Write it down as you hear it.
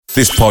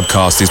This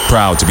podcast is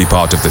proud to be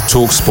part of the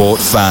TalkSport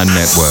Fan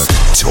Network.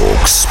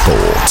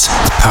 TalkSport.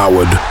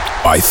 Powered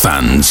by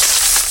fans.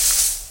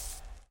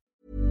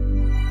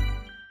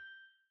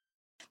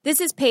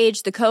 This is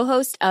Paige, the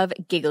co-host of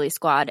Giggly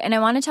Squad, and I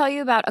want to tell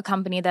you about a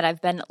company that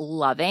I've been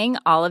loving,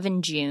 Olive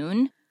 &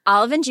 June.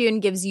 Olive & June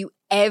gives you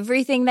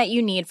everything that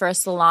you need for a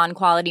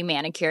salon-quality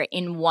manicure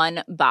in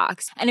one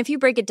box. And if you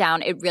break it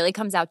down, it really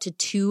comes out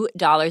to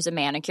 $2 a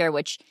manicure,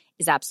 which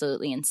is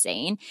absolutely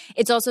insane.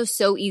 It's also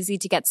so easy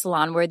to get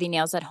salon-worthy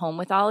nails at home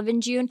with Olive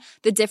 & June.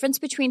 The difference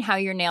between how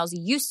your nails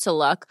used to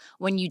look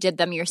when you did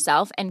them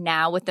yourself and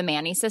now with the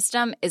Mani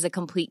system is a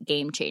complete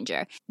game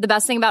changer. The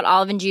best thing about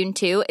Olive & June,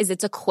 too, is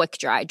it's a quick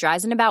dry.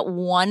 Dries in about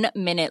 1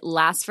 minute,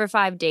 lasts for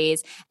 5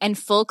 days, and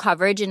full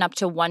coverage in up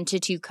to 1 to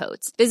 2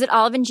 coats. Visit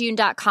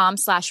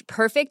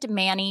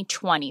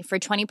oliveandjune.com/perfectmani20 for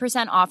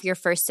 20% off your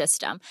first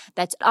system.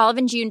 That's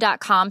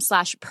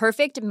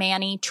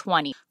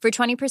oliveandjune.com/perfectmani20 for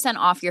 20%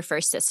 off your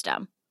first system.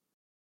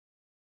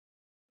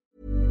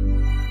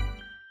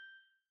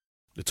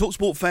 The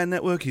TalkSport Fan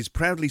Network is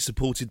proudly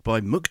supported by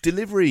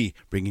McDelivery,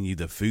 bringing you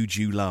the food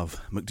you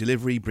love.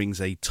 McDelivery brings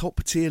a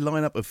top-tier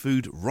lineup of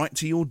food right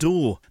to your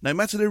door. No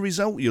matter the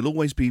result, you'll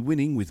always be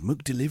winning with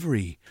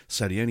McDelivery.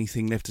 So the only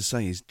thing left to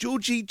say is,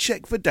 Georgie,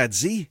 check for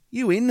Dadsy.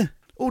 You in?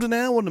 Order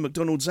now on the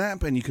McDonald's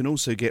app, and you can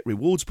also get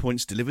rewards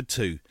points delivered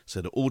too.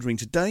 So that ordering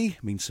today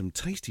means some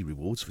tasty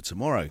rewards for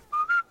tomorrow.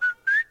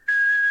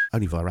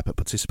 Only via app at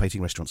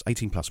participating restaurants.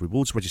 18 plus.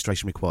 Rewards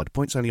registration required.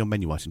 Points only on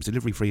menu items.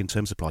 Delivery free and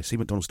terms apply. See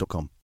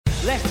mcdonalds.com.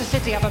 Leicester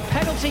City have a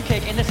penalty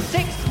kick in the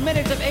 6th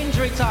minute of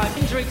injury time.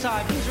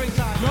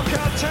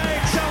 Knockout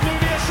takes,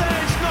 Almunia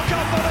saves,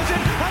 knockout follows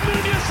in,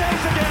 Almunia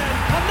saves again.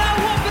 And now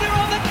Watford are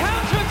on the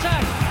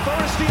counter-attack.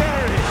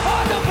 Forestieri. Oh,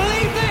 I don't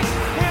believe this.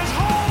 Here's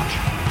Hawk.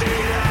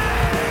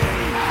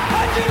 Deeney.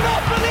 I do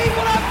not believe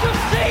what I've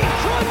just seen.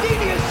 Troy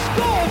Deeney has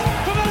scored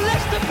from a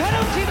Leicester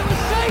penalty that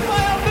was saved by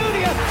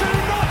Almunia. Do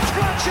not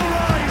scratch your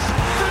eyes.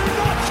 Do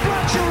not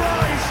scratch your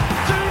eyes.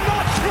 Do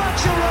not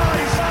scratch your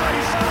eyes.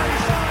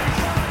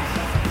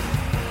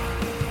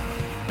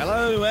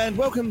 Hello and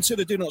welcome to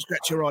the Do Not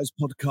Scratch Your Eyes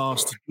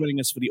podcast. Joining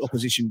us for the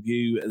opposition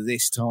view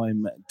this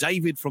time,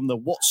 David from the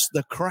What's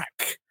the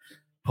Crack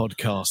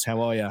podcast.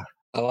 How are you?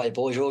 All right,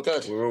 boys, you're all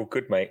good? We're all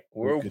good, mate.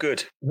 We're all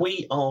good.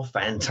 We are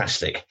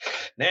fantastic.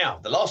 Now,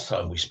 the last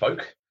time we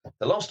spoke,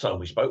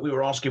 we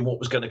were asking what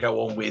was going to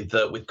go on with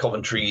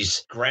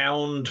Coventry's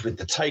ground, with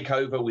the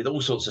takeover, with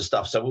all sorts of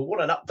stuff. So we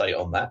want an update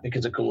on that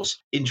because, of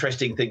course,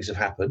 interesting things have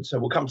happened. So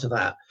we'll come to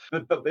that.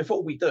 But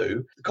before we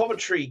do, the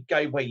Coventry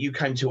game where you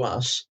came to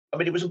us, I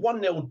mean, it was a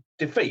 1-0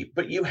 defeat,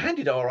 but you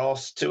handed our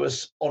ass to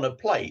us on a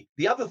plate.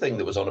 The other thing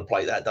that was on a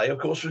plate that day, of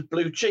course, was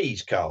blue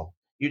cheese, Carl.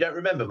 You don't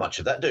remember much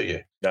of that, do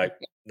you? No.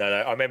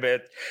 I remember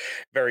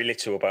very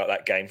little about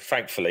that game,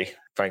 thankfully,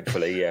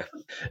 yeah.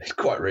 It's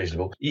quite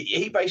reasonable.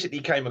 He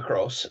basically came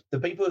across, the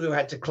people who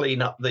had to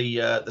clean up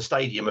the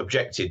stadium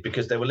objected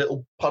because there were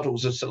little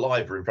puddles of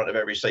saliva in front of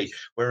every seat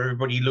where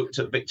everybody looked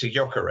at Victor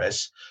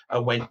Gyökeres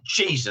and went,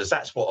 Jesus,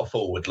 that's what a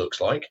forward looks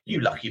like.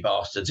 You lucky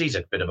bastards. He's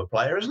a bit of a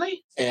player, isn't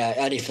he? Yeah,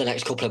 only for the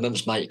next couple of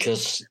months, mate,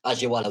 because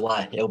as you're well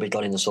aware, he'll be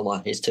gone in the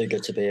summer. He's too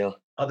good to be here.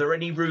 Are there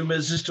any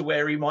rumours as to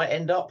where he might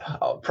end up?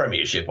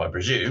 Premiership, I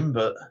presume,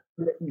 but...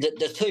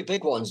 There's two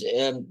big ones.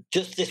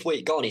 Just this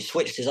week gone, he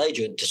switched his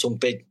agent to some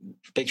big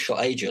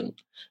shot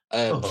agent.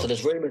 So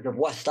there's rumours of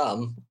West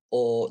Ham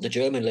or the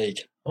German League.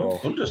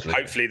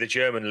 Hopefully the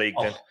German League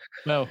then.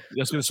 Well, I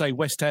was going to say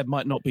West Ham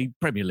might not be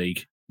Premier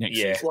League next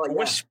year. Well,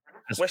 yeah.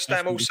 West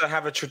Ham also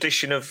have a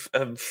tradition of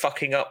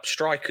fucking up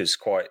strikers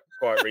quite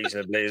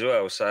reasonably as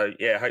well. So,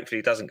 yeah, hopefully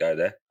he doesn't go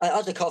there.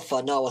 As a Cov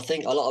fan now, I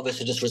think a lot of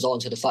us are just resigned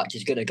to the fact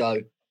he's going to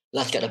go.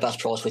 Let's get the best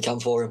price we can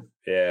for him.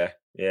 Yeah.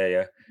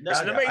 It's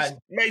an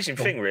amazing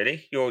thing,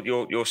 really,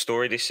 your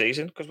story this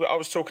season, because I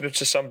was talking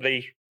to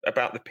somebody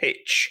about the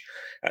pitch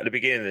at the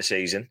beginning of the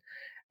season,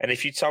 and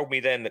if you told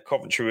me then that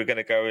Coventry were going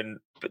to go and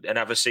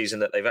have a season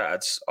that they've had,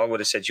 I would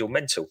have said you're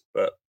mental,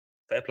 but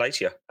fair play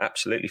to you.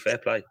 Absolutely fair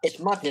play. It's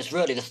madness,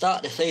 really. The start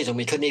of the season,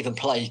 we couldn't even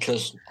play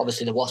because,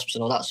 obviously, the Wasps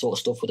and all that sort of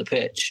stuff with the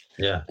pitch.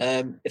 Yeah.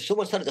 If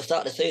someone said at the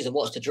start of the season,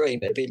 what's the dream?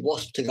 It'd be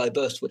Wasps to go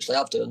bust, which they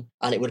have done,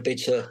 and it would be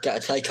to get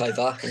a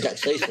takeover and get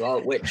Cecil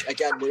out, which,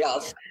 again, we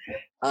have.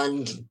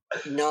 And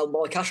now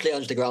Mike Ashley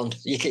owns the ground.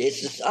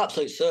 It's just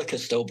absolute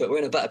circus still, but we're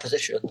in a better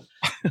position.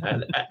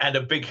 and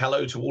a big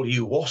hello to all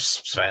you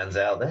Wasps fans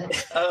out there.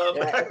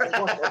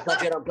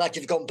 I'm glad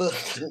you've gone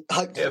bust.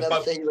 Hope to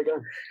never see you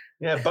again.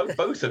 Yeah,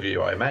 both of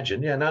you, I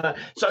imagine. Yeah, no.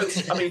 So,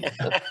 I mean,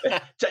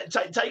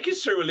 take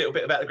us through a little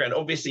bit about the ground.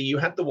 Obviously, you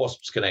had the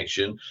Wasps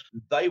connection.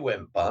 They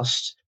went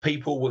bust.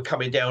 People were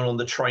coming down on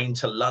the train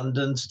to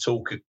London to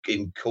talk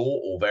in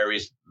court or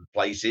various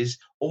places.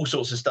 All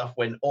sorts of stuff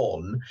went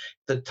on.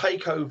 The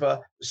takeover,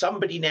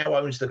 somebody now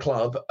owns the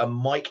club and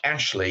Mike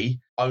Ashley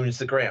owns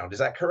the ground. Is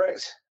that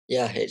correct?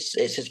 Yeah, it's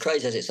as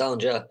crazy as it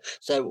sounds, yeah.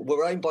 So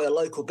we're owned by a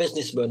local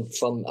businessman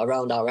from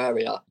around our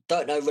area.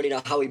 Don't really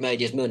know how he made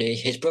his money.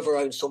 His brother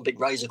owns some big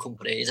razor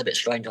company. He's a bit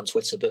strange on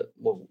Twitter, but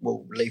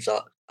we'll leave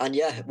that. And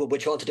yeah, we're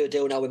trying to do a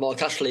deal now with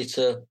Mike Ashley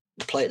to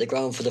play at the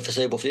ground for the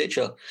foreseeable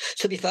future.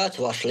 To be fair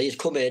to Ashley, he's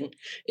come in,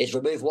 he's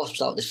removed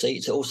wasps out of the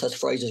seats. It all says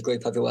Fraser's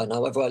Group everywhere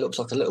now. Everywhere looks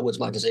like a Littlewoods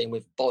magazine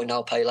with buy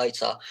now, pay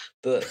later.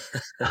 But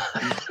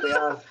we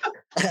are,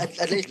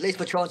 at least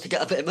we're trying to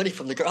get a bit of money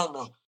from the ground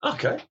now.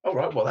 Okay, all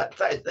right. Well,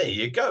 there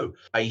you go.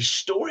 A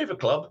story of a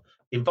club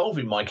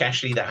involving Mike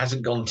Ashley that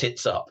hasn't gone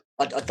tits up.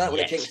 I don't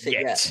want to jinx it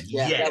yet.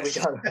 Yeah, yes.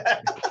 There we go.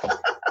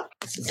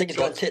 Things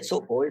going tits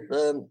up, boys.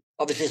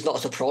 Obviously, it's not a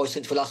surprise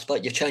since we last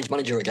spoke. You've changed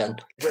manager again.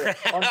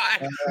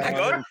 Hang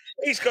on,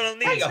 he's gone on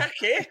the attack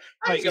here.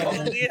 He's gone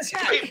on the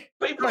attack.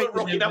 People are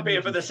rocking up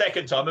here for the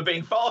second time and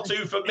being far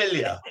too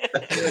familiar.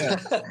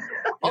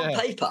 On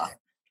paper.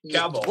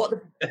 Come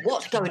on.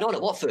 What's going on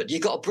at Watford?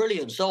 You've got a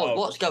brilliant side.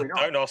 What's going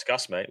on? Don't ask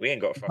us, mate. We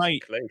ain't got a fucking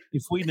clue.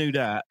 If we knew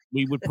that,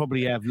 we would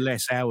probably have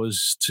less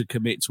hours to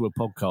commit to a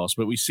podcast,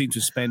 but we seem to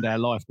spend our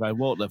life going,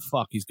 what the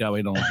fuck is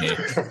going on here?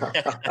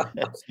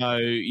 So,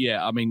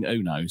 yeah, I mean,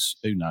 who knows?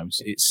 Who knows?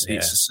 It's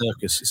a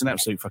circus. It's an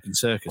absolute fucking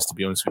circus, to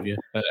be honest with you.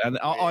 And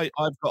I'm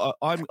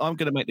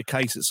going to make the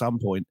case at some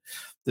point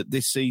that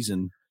this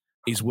season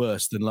is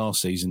worse than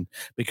last season,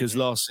 because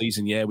last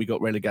season, we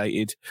got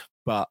relegated.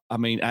 But, I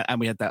mean, and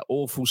we had that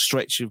awful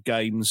stretch of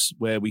games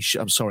where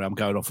I'm sorry, I'm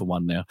going off on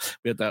one now.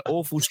 We had that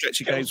awful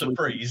stretch of games. Where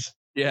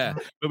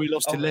we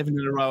lost 11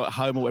 in a row at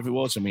home or whatever it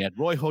was, and we had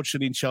Roy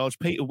Hodgson in charge.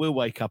 Peter will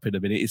wake up in a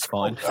minute, it's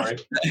fine.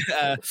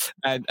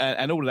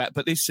 And all of that.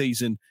 But this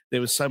season,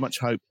 there was so much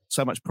hope,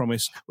 so much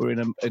promise. We're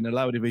in a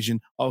lower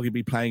division,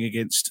 arguably playing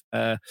against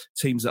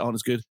teams that aren't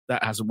as good.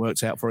 That hasn't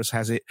worked out for us,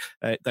 has it?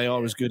 They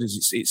are as good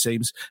as it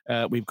seems.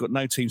 We've got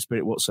no team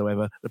spirit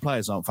whatsoever. The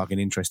players aren't fucking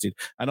interested.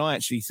 And I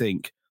actually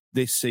think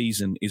this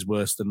season is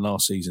worse than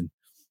last season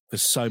for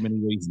so many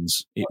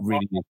reasons. It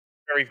really is.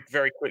 Very,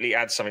 very quickly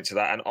add something to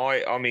that, and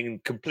I'm in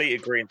complete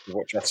agreement with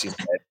what Jesse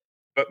said,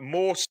 but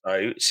more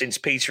so since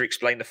Peter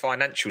explained the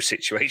financial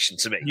situation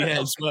to me.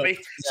 Yes,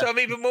 so I'm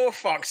even more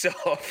fucked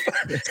off.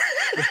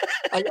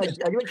 Are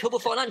you in trouble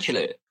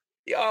financially?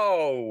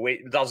 Oh,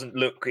 it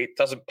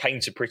doesn't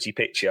paint a pretty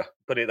picture.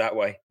 Put it that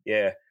way.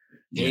 Yeah.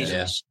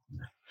 Jesus.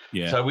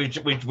 Yeah. So we've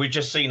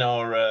just seen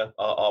our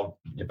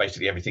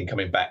basically everything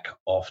coming back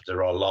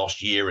after our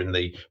last year in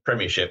the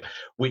Premiership,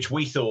 which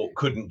we thought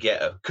couldn't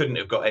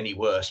have got any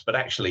worse. But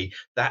actually,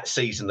 that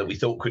season that we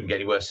thought couldn't get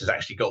any worse has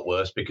actually got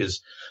worse,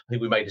 because I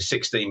think we made a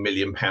 £16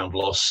 million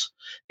loss,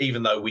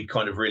 even though we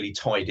kind of really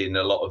tied in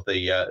a lot of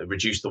the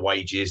reduced the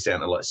wages down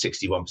to like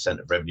 61%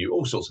 of revenue,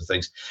 all sorts of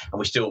things, and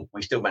we still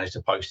managed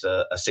to post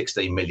a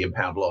 £16 million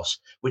loss,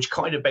 which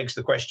kind of begs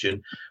the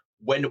question.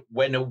 When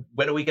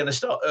are we going to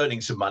start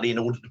earning some money in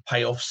order to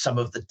pay off some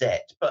of the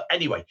debt? But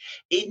anyway,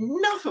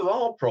 enough of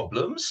our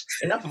problems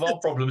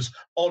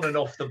on and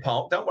off the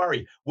park. Don't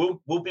worry,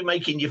 we'll be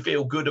making you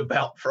feel good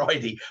about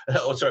Friday,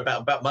 or sorry,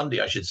 about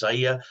Monday, I should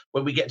say,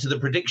 when we get to the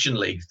prediction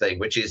league thing,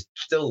 which is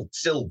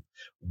still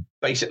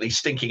basically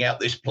stinking out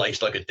this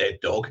place like a dead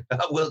dog.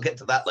 We'll get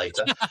to that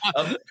later.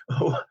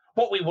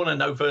 What we want to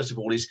know first of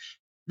all is,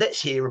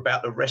 let's hear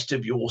about the rest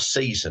of your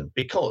season,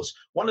 because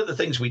one of the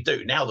things we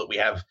do now that we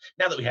have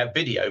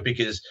video,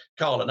 because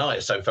Carl and I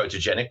are so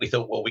photogenic, we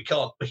thought, well, we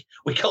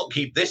can't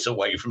keep this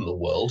away from the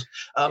world.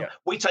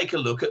 We take a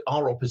look at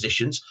our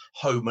opposition's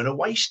home and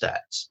away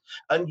stats,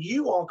 and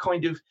you are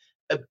kind of.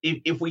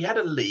 If we had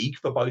a league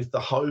for both the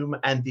home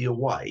and the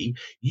away,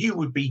 you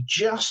would be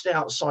just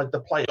outside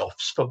the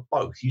playoffs for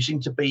both. You seem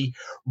to be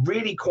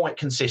really quite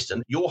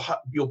consistent. Your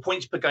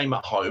points per game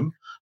at home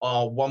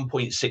are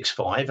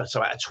 1.65.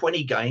 So out of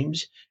 20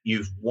 games,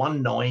 you've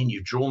won 9,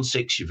 you've drawn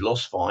 6, you've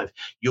lost 5.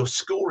 You're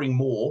scoring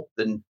more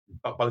than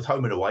both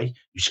home and away.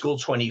 You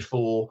scored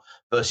 24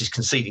 versus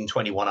conceding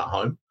 21 at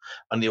home.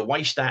 And the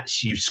away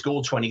stats, you've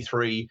scored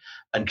 23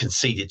 and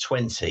conceded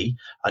 20.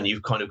 And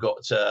you've kind of got,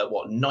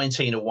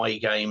 19 away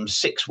games,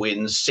 6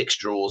 wins, 6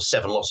 draws,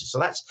 7 losses. So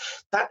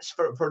that's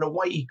for an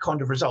away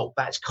kind of result.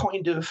 That's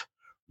kind of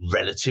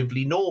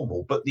relatively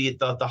normal. But the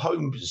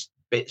home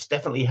bits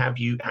definitely have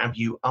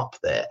you up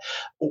there.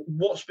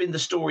 What's been the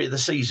story of the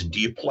season? Do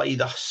you play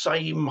the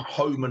same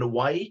home and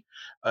away?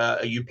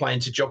 Are you playing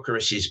to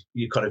Jokeris's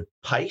kind of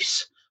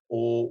pace?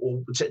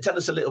 Or tell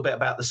us a little bit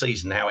about the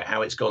season,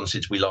 how it's gone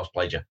since we last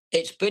played you.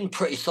 It's been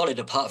pretty solid,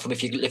 apart from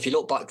if you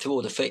look back through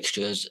all the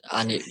fixtures,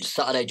 and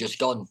Saturday just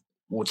gone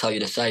will tell you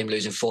the same,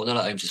 losing 4-0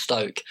 at home to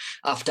Stoke.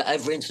 After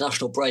every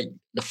international break,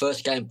 the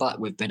first game back,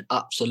 we've been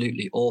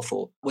absolutely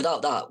awful.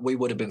 Without that, we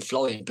would have been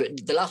flying.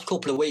 But the last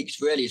couple of weeks,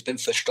 really, it's been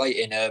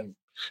frustrating.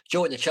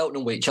 During the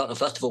Cheltenham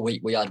Festival week,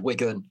 we had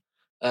Wigan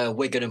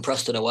and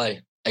Preston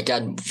away.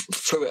 Again,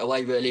 threw it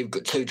away, really. We've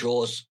got 2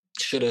 draws.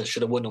 Should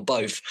have won them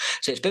both.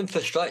 So it's been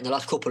frustrating the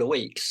last couple of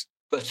weeks.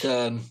 But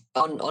on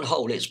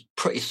whole, it's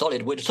pretty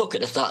solid. We took at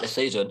the start of the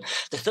season.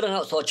 There's still an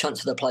outside chance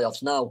of the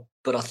playoffs now,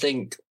 but I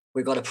think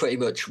we've got to pretty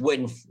much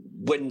win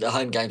the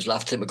home games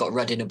left. I think we've got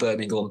Reading and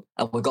Birmingham,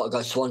 and we've got to go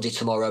to Swansea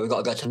tomorrow. We've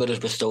got to go to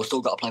Middlesbrough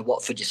still got to play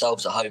Watford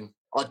yourselves at home.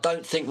 I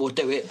don't think we'll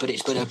do it, but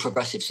it's been a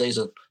progressive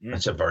season.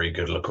 That's a very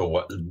good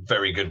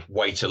very good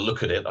way to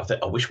look at it.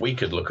 I wish we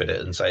could look at it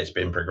and say it's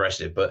been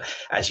progressive, but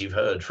as you've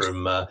heard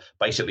from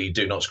basically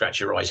Do Not Scratch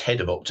Your Eyes head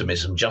of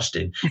optimism,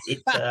 Justin,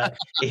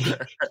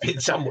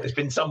 it's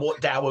been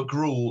somewhat dour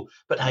gruel.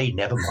 But hey,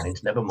 never mind.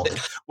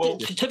 Well,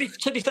 to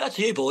be fair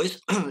to you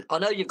boys, I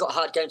know you've got a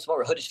hard game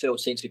tomorrow.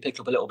 Huddersfield seems to be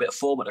picking up a little bit of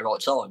form at the right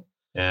time.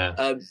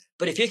 Yeah.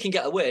 But if you can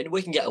get a win,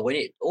 we can get a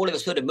win. All of a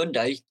sudden,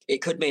 Monday,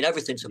 it could mean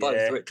everything to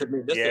both, or it could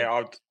mean nothing.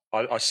 Yeah,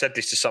 I said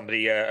this to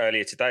somebody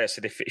earlier today. I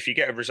said, if you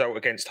get a result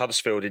against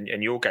Huddersfield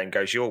and your game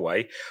goes your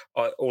way,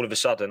 all of a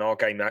sudden our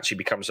game actually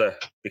becomes a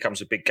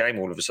big game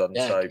all of a sudden.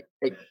 Yeah. So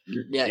it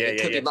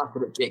could be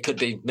massive. It could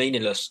be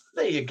meaningless.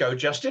 There you go,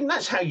 Justin.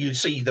 That's how you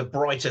see the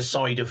brighter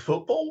side of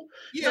football.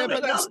 Yeah,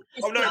 but that's...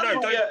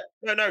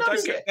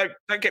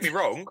 Don't get me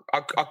wrong.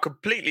 I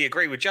completely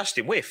agree with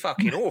Justin. We're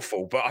fucking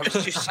awful, but I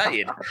was just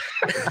saying.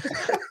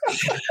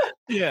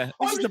 Yeah,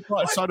 this is the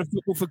bright side of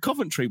football for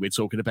Coventry we're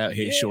talking about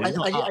here, Sean.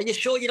 Are you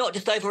sure you're not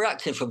just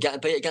overreacting from getting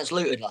beat against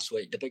Luton last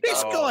week?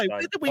 This guy,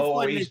 where did we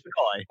find this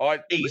guy?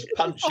 He's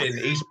punching.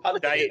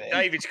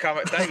 David's come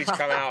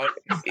out.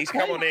 He's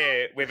come on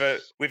here with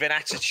an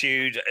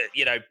attitude,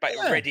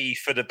 ready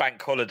for the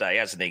bank holiday,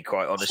 hasn't he?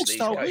 Quite honestly,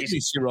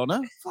 Your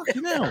Honour.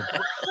 Fucking hell.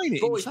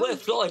 Boys, we're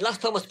flying.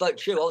 Last time I spoke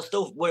to you, I was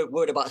still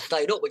worried about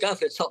staying up. We're going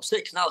for the top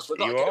 6 now, so we've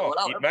got to get it all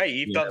out. Mate,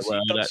 you've done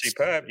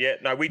superb. Yeah,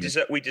 no, we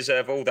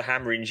deserve all the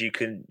hammerings you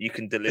can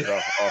deliver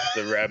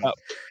after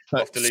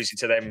losing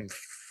to them.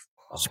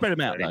 Spread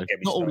them out, though.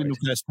 Not all in the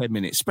first 10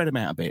 minutes. Spread them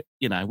out a bit.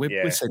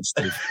 We're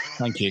sensitive.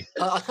 Thank you.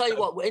 I'll tell you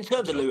what, in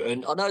terms of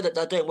Luton, I know that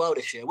they're doing well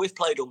this year. We've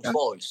played them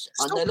twice,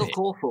 and they look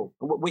awful.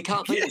 We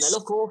can't beat them. They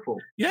look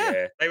awful.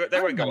 Yeah. They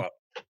won't go up.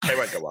 They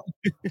won't go up.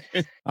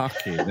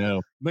 Okay,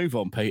 now move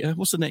on, Peter.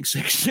 What's the next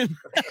section?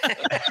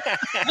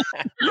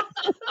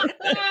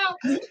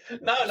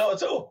 No, not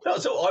at all. Not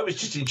at all. I was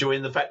just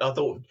enjoying the fact I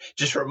thought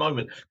just for a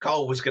moment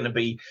Carl was going to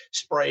be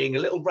spraying a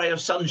little ray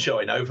of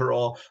sunshine over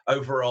our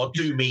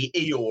doomy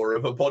Eeyore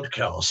of a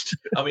podcast.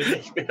 I mean,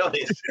 let's be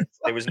honest.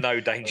 There was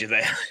no danger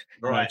there.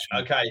 Right.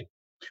 Okay.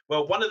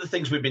 Well, one of the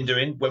things we've been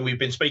doing when we've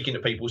been speaking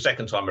to people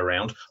second time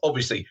around,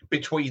 obviously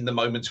between the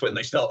moments when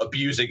they start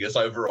abusing us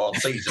over our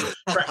season,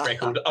 track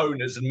record,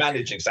 owners and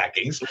managing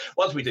sackings,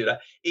 once we do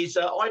that, is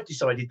I've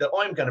decided that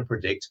I'm going to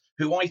predict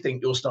who I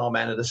think your star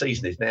man of the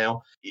season is.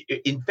 Now,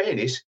 in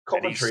fairness,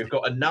 Coventry have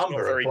got a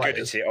number of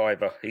players.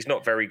 He's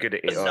not very good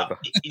at it either.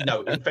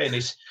 No, in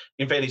fairness,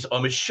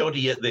 I'm as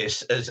shoddy at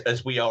this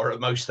as we are at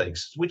most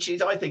things, which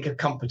is, I think, a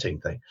comforting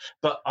thing.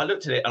 But I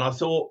looked at it and I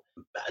thought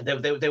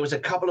there was a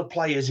couple of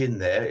players in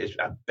there.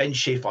 Ben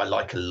Schiff I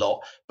like a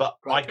lot, but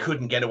I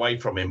couldn't get away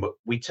from him. But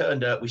we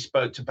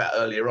spoke about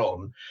earlier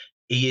on,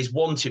 he is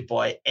wanted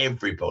by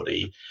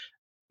everybody.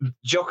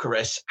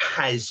 Gyökeres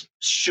has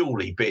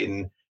surely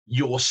been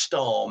your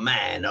star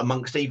man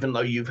amongst, even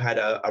though you've had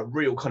a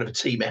real kind of a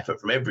team effort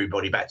from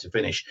everybody back to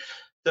finish.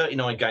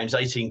 39 games,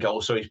 18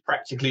 goals, so he's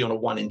practically on a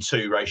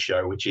 1-in-2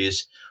 ratio, which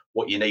is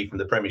what you need from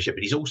the Premiership.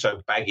 But he's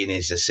also bagging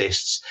his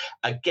assists.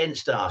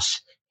 Against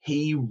us,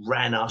 he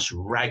ran us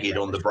ragged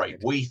on the break.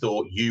 We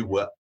thought you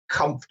were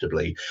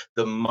comfortably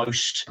the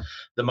most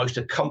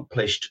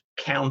accomplished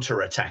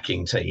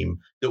counter-attacking team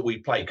that we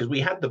played, because we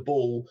had the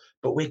ball,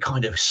 but we're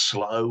kind of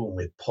slow and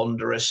we're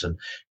ponderous and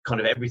kind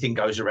of everything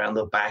goes around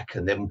the back,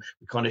 and then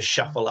we kind of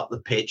shuffle up the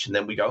pitch and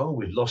then we go, oh,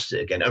 we've lost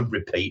it again, and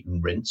repeat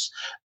and rinse.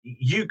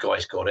 You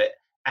guys got it,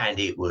 and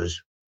it was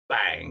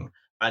bang.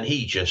 And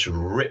he just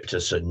ripped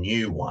us a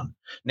new one.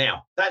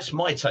 Now, that's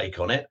my take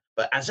on it.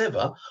 But as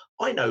ever,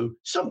 I know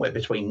somewhere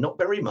between not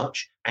very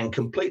much and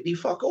completely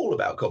fuck all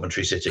about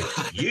Coventry City.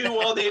 You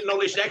are the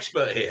acknowledged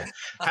expert here.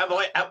 Am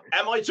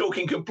I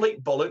talking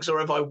complete bollocks, or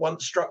have I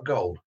once struck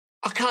gold?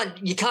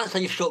 You can't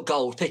say you've struck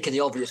gold picking the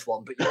obvious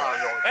one, but you are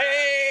right.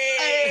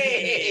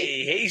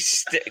 Hey!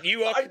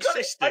 You are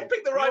consistent. I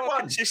picked the right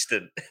one.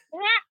 Consistent.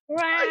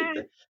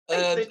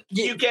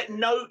 You get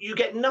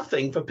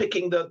nothing for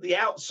picking the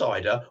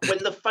outsider when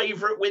the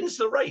favourite wins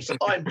the race.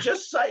 I'm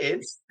just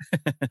saying.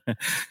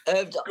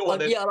 Go on,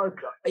 then. Yeah,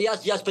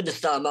 he has been the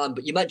star man,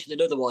 but you mentioned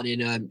another one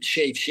in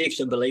Sheaf. Sheaf's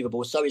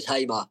unbelievable. So is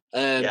Hamer.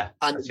 And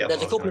there's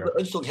a couple of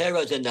unsung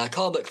heroes in there.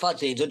 Carl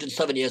McFadden's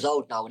 107 years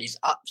old now, and he's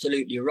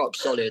absolutely rock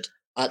solid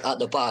at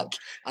the back.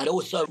 And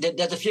also,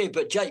 there's a few,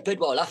 but Jake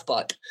Bidwell, left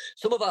back.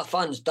 Some of our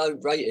fans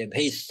don't rate him.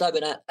 He's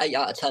 7, 8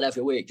 out of 10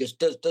 every week. Just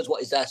does what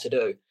he's there to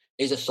do.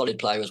 He's a solid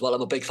player as well.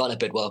 I'm a big fan of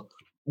Bidwell.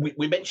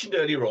 We mentioned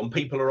earlier on,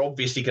 people are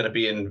obviously going to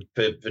be in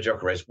for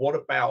Gyökeres.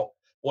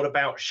 What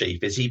about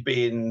Sheaf? Is he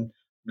being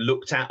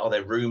looked at? Are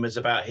there rumours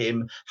about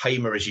him?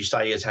 Hamer, as you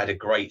say, has had a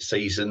great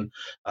season.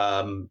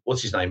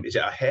 What's his name? Is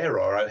it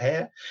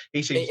O'Hare?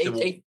 He seems to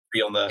be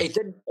on the...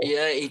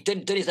 He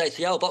didn't do his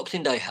ACL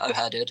Boxing Day,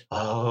 O'Hare did.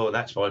 Oh,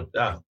 that's fine.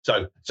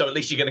 So at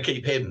least you're going to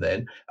keep him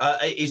then.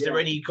 Is there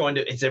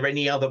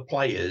any other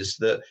players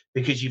that,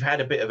 because you've had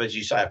a bit of, as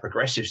you say, a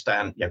progressive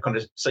kind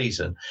of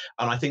season,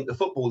 and I think the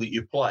football that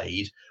you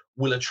played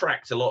will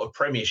attract a lot of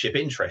Premiership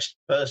interest.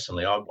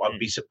 Personally, I'd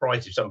be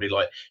surprised if somebody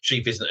like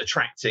Sheaf isn't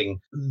attracting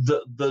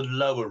the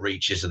lower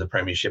reaches of the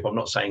Premiership. I'm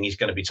not saying he's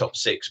going to be top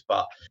 6,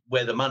 but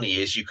where the money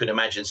is, you can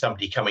imagine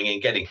somebody coming in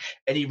getting.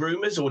 Any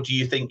rumours, or do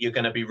you think you're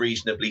going to be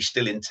reasonably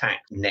still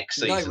intact next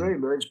season? No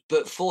rumours,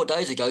 but 4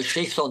 days ago,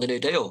 Sheaf signed a new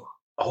deal.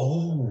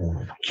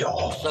 Oh,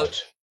 God. So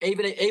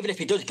even if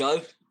he does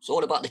go, it's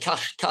all about the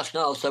cash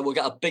now, so we'll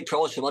get a big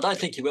prize for him. I don't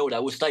think he will,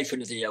 though. We'll stay for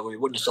another year. We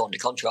wouldn't have signed the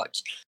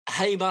contract.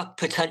 Hamer,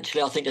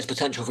 potentially, I think there's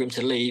potential for him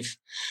to leave.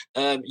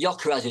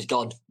 Gyökeres is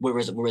gone. We're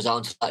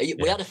resigned.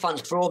 We had a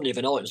fans forum the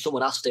other night, and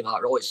someone asked him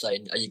outright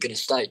saying, are you going to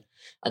stay?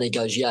 And he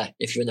goes, yeah,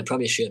 if you're in the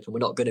Premiership, and we're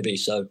not going to be,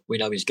 so we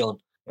know he's gone.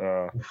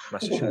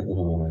 That's a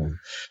shame.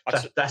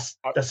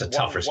 That's a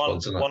tough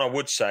response, isn't it? One I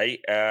would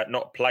say,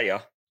 not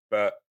player,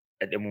 but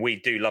and we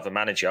do love a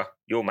manager.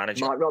 Your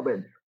manager, Mike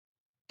Robin,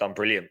 done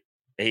brilliant.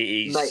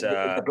 He's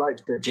the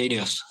bloke's a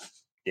genius.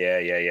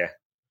 Yeah.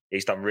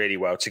 He's done really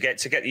well to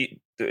get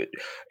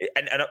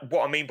and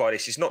what I mean by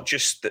this is not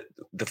just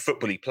the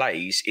football he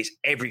plays; it's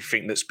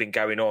everything that's been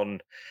going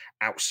on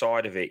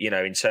outside of it.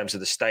 In terms of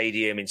the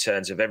stadium, in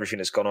terms of everything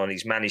that's gone on.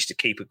 He's managed to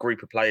keep a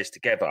group of players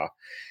together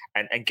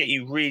and get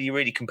you really,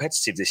 really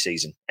competitive this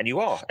season. And you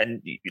are.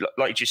 And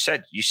like you just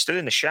said, you're still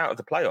in the shout of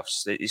the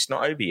playoffs. It's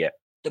not over yet.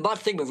 The bad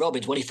thing with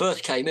Robbins, when he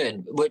first came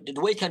in,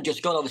 the weekend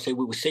just gone, obviously,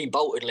 we were seeing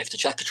Bolton lift a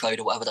checker trade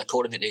or whatever they're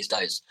calling it these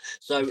days.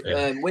 So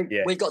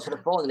we got to the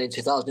final in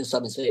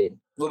 2017.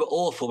 We were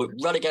awful. We were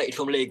relegated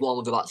from League One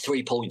with about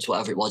 3 points,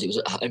 whatever it was. It was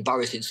an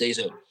embarrassing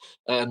season.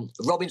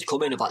 Robbins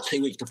come in about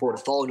 2 weeks before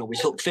the final. We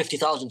took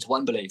 50,000 to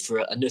Wembley for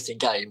a nothing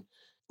game.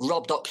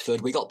 Robbed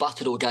Oxford. We got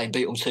battered all game,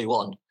 beat them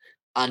 2-1.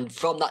 And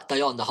from that day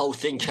on, the whole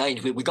thing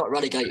changed. We got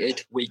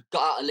relegated. We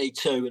got out of League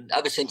Two. And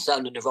ever since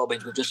then, under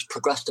Robbins, we've just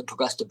progressed.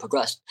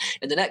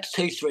 In the next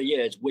 2-3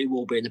 years, we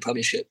will be in the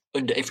Premiership.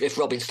 And if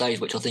Robbins stays,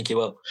 which I think he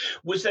will.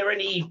 Was there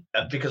any...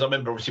 because I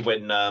remember, obviously,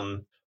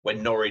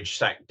 when Norwich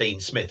sacked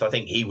Dean Smith, I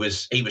think he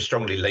was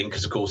strongly linked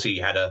because, of course, he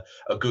had a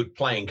good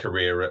playing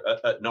career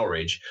at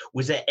Norwich.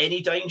 Was there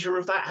any danger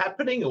of that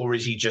happening, or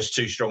is he just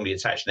too strongly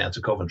attached now to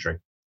Coventry?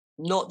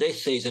 Not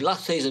this season.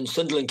 Last season,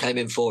 Sunderland came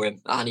in for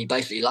him, and he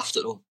basically laughed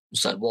at them.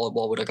 Said, why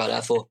would I go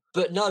there for?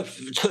 But no,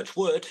 touch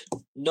wood,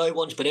 no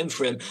one's been in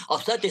for him.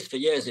 I've said this for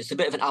years. It's a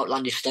bit of an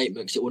outlandish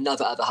statement because it will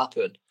never, ever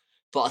happen.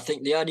 But I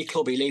think the only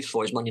club he leaves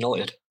for is Man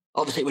United.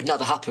 Obviously, it would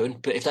never happen,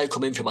 but if they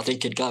come in for him, I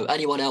think he'd go.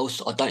 Anyone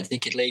else, I don't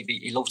think he'd leave.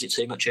 He loves it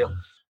too much here.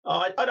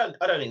 I don't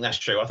think that's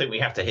true. I think we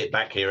have to hit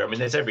back here. I mean,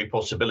 there's every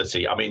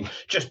possibility. I mean,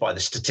 just by the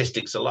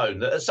statistics alone,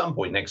 that at some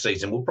point next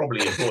season we'll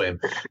probably employ him.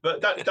 But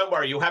don't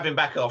worry, you'll have him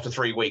back after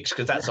 3 weeks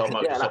because that's our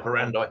modus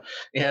operandi.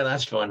 Yeah,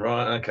 that's fine.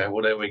 Right. Okay.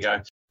 Well, there we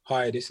go.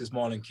 Hi, this is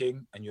Marlon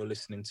King, and you're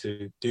listening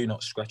to Do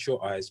Not Scratch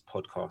Your Eyes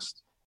podcast.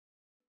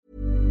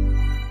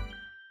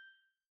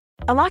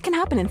 A lot can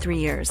happen in 3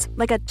 years,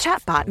 like a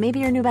chatbot may be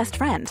your new best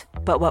friend.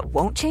 But what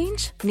won't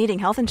change? Needing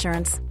health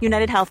insurance.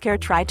 United Healthcare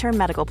Tri-Term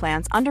Medical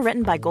Plans,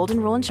 underwritten by Golden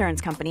Rule Insurance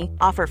Company,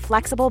 offer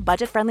flexible,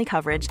 budget-friendly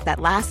coverage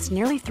that lasts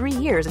nearly 3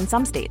 years in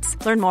some states.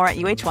 Learn more at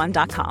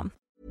uh1.com.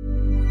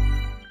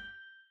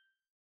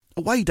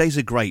 Away days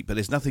are great, but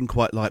there's nothing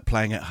quite like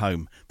playing at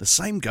home. The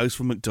same goes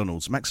for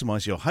McDonald's.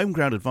 Maximise your home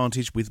ground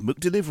advantage with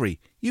McDelivery.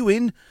 You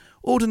in?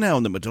 Order now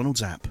on the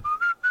McDonald's app.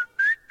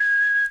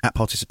 At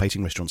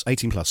participating restaurants,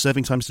 18+,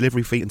 serving times,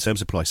 delivery fee and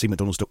terms apply. See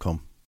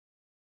mcdonalds.com.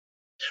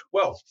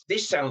 Well,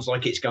 this sounds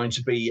like it's going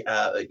to be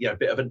a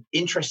bit of an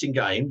interesting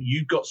game.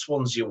 You've got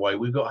Swansea away.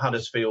 We've got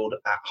Huddersfield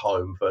at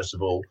home, first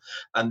of all,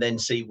 and then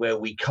see where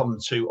we come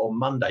to on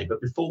Monday.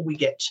 But before we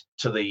get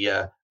to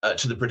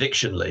the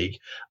Prediction League,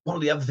 one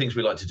of the other things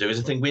we like to do is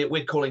a thing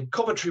we're calling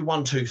Coventry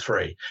 1, 2,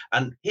 3.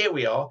 And here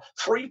we are,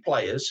 3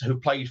 players who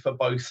played for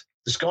both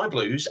the Sky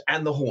Blues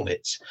and the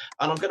Hornets.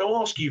 And I'm going to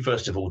ask you,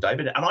 first of all,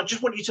 David, and I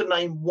just want you to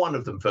name one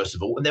of them, first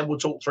of all, and then we'll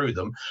talk through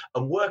them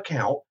and work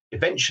out,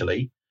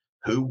 eventually,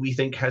 who we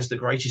think has the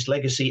greatest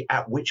legacy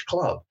at which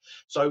club.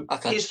 So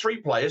Here's 3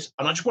 players,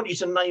 and I just want you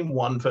to name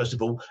one, first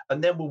of all,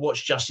 and then we'll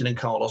watch Justin and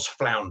Carlos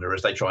flounder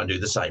as they try and do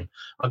the same.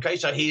 Okay,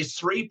 so here's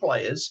 3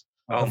 players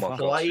have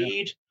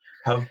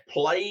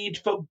played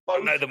for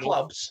both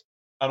clubs,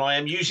 and I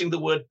am using the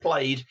word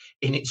played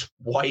in its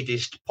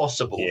widest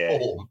possible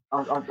form.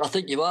 I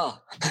think you are.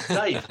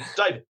 Dave,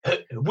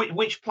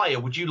 which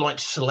player would you like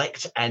to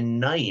select and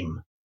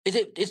name?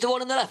 Is the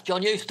one on the left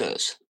John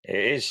Eustace? It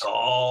is.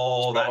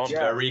 Oh, that's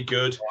very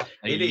good.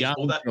 It is.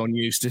 John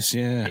Eustace,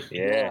 yeah.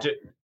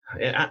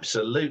 It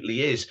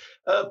absolutely is.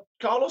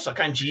 Carlos, I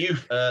came to you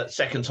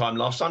second time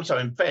last time, so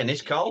in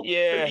fairness, Carl, who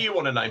do you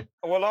want to name?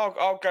 Well,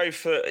 I'll go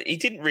for... He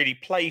didn't really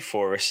play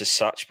for us as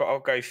such, but I'll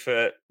go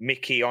for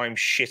Mickey, I'm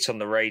shit on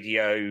the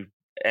radio,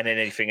 and then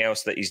anything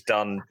else that he's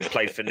done,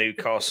 played for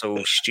Newcastle,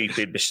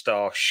 stupid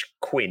moustache,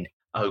 Quinn.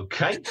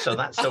 Okay, so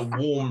that's a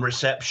warm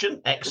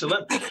reception.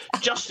 Excellent.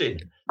 Justin,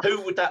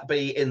 who would that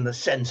be in the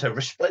centre,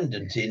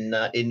 resplendent in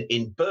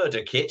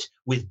Birder kit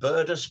with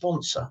Birder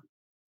sponsor?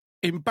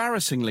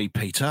 Embarrassingly,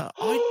 Peter,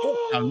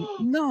 I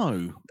don't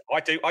know.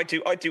 I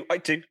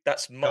do.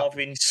 That's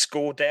Marvin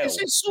Scordell. Is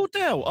it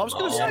Scordell? I was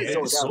going to say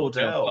it's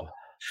Scordell.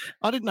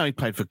 I didn't know he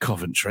played for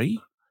Coventry.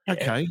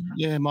 Okay,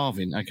 yeah,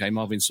 Marvin. Okay,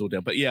 Marvin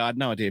Sordell. But yeah, I had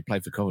no idea he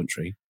played for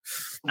Coventry.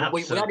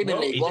 We had him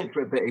in League One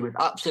for a bit. He was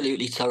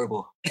absolutely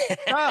terrible.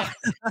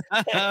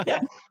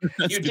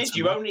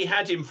 You only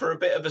had him for a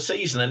bit of a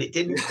season, and it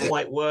didn't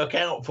quite work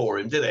out for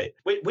him, did it?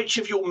 Which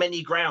of your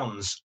many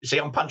grounds? See,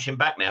 I'm punching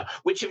back now.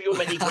 Which of your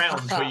many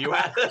grounds were you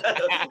at?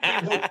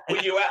 were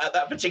you at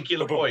that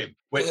particular point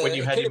when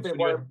you had him? Could have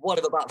been one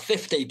of about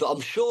 50, but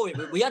I'm sure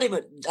we had him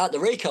at the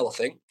Rico. I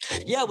think.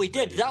 Yeah, we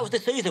did. That was the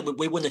season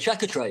we won the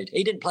Checker trade.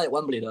 He didn't play at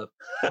Wembley though.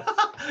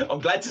 I'm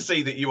glad to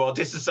see that you are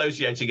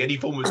disassociating any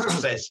form of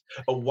success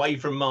away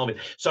from Marvin.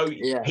 So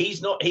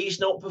he's not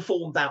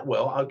performed that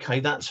well. Okay,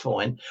 that's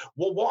fine.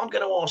 Well, what I'm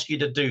going to ask you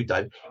to do,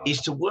 Dave,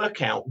 is to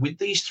work out with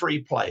these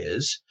three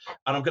players,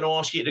 and I'm going to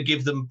ask you to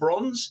give them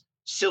bronze,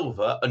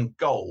 silver, and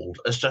gold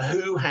as to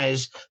who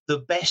has the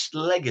best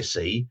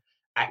legacy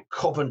at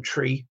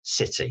Coventry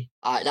City.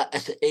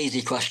 That's an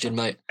easy question,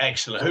 mate.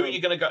 Excellent. Who are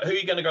you going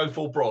to go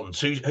for bronze?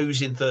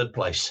 Who's in third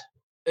place?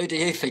 Who do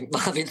you think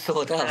Marvin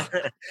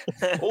Sordell?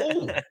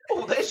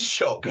 oh, there's a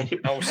shock.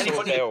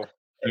 Sordell.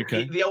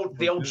 Okay.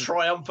 The old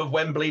triumph of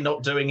Wembley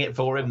not doing it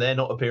for him. They're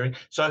not appearing.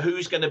 So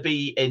who's going to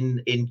be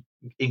in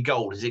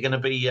gold? Is it going to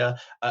be a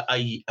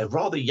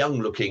rather young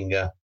looking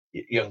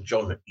young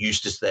John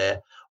Eustace there,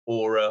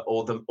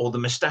 or the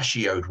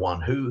mustachioed one?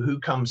 Who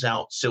comes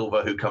out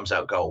silver? Who comes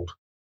out gold?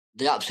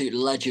 The absolute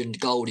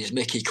legend gold is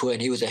Mickey Quinn.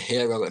 He was a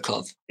hero at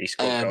Cov. He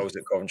scored goals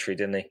at Coventry,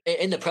 didn't he?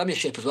 In the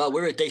Premiership as well.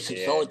 We're a decent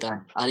side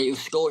then, and he was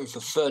scoring for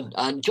fun.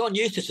 And John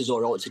Eustace is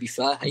all right, to be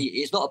fair.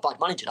 He's not a bad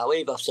manager now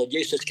either, so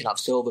Eustace can have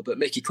silver, but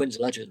Mickey Quinn's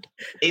a legend.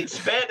 It's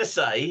fair to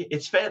say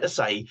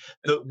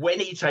that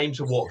when he came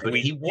to Watford,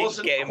 he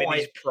wasn't get him quite in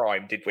his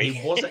prime, did we?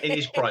 He wasn't in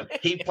his prime.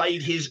 He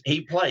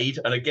played,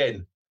 and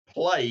again,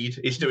 played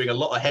is doing a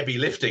lot of heavy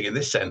lifting in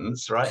this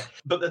sentence, right?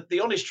 But the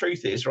honest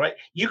truth is, right,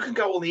 you can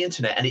go on the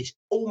internet and it's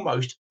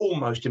almost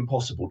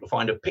impossible to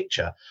find a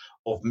picture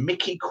of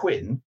Mickey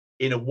Quinn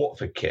in a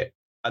Watford kit.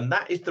 And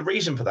that is the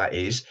reason for that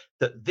is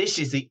that this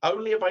is the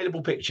only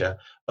available picture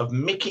of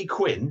Mickey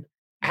Quinn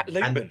at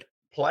Luton,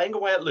 playing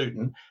away at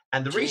Luton.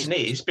 And the reason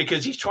is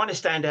because he's trying to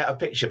stand out a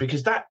picture,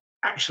 because that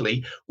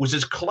actually was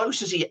as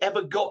close as he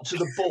ever got to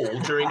the ball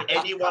during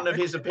any one of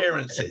his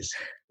appearances.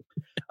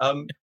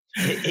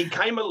 He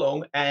came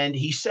along and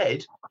he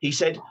said,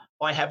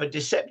 I have a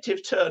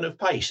deceptive turn of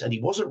pace. And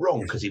he wasn't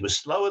wrong, because he was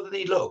slower than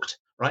he looked,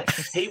 right?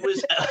 He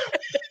was,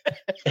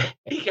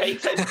 he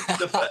said,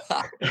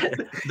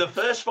 the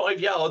first 5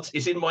 yards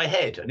is in my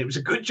head. And it was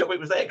a good job it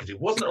was there, because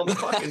it wasn't on the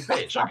fucking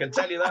pitch. I can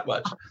tell you that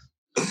much.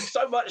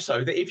 So much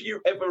so that if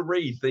you ever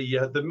read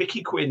the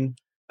Mickey Quinn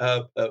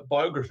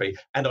biography,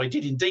 and I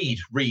did indeed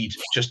read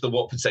just the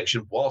Watford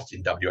section whilst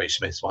in W.H.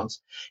 Smith's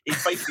once.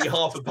 It's basically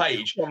half a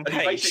page, and he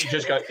basically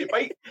just goes.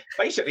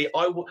 Basically,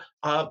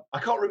 I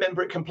can't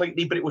remember it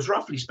completely, but it was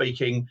roughly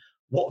speaking,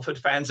 Watford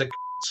fans are.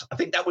 I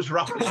think that was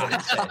roughly what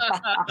it said.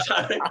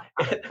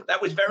 So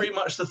that was very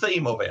much the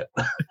theme of it.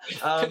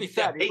 To be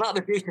fair, the amount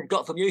of abuse he's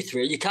got from you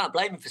three, you can't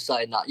blame him for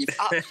saying that. You've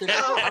absolutely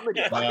hammered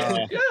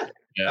it.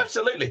 Yeah,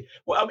 absolutely.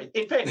 Well, I mean,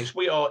 in fairness,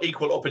 we are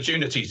equal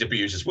opportunities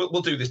abusers.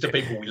 We'll do this to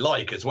people we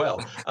like as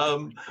well.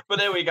 But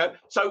there we go.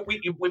 So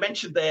we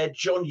mentioned there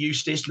John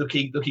Eustace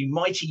looking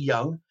mighty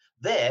young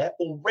there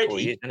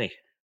already. Isn't he?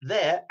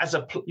 There as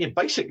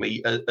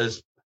basically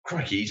as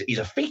crikey, he's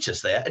a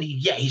fetus there, and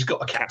he's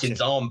got a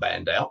captain's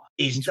armband out.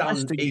 He's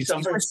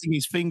resting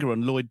his finger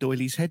on Lloyd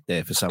Doyley's head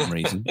there for some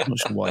reason. I'm not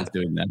sure why he's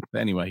doing that,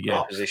 but anyway,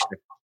 yeah.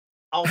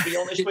 I'll be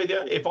honest with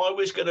you. If I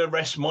was going to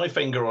rest my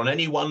finger on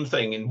any one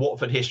thing in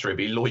Watford history, it'd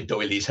be Lloyd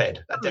Doyley's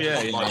head. That's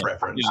definitely my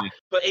preference. Yeah.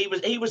 But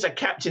he was a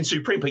captain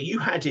supreme. But you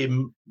had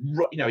him.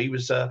 He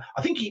was. I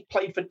think he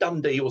played for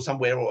Dundee or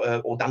somewhere,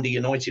 or Dundee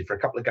United for a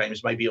couple of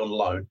games, maybe on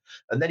loan.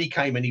 And then he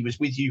came and he was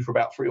with you for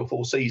about 3 or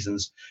 4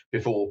 seasons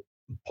before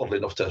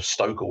poddling off to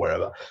Stoke or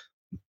wherever.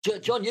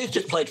 John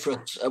Eustace played for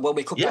us when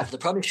we come down for the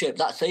Premiership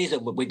that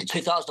season. We did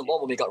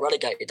 2001 when we got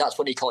relegated. That's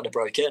when he kind of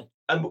broke in.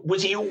 And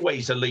was he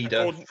always a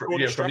leader from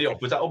the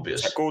off? Was that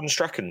obvious? Gordon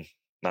Strachan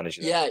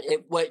manager. Yeah,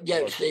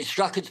 it's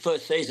Strachan's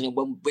first season, and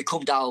when we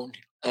come down,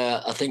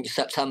 I think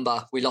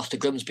September, we lost to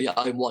Grimsby at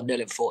home 1-0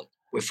 and thought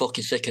we're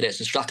fucking sick of this,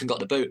 and Strachan got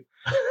the boot.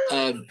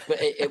 But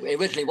it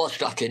originally was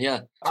Strachan, yeah.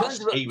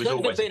 He was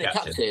always being a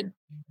captain.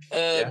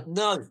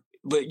 No.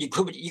 But you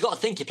got to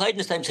think he played in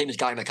the same team as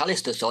Gary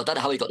McAllister, so I don't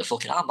know how he got the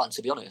fucking armband,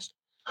 to be honest.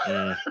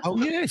 Oh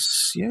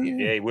yes,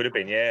 yeah, he would have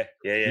been, yeah.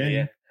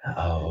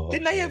 Oh,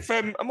 didn't they have?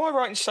 Am I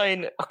right in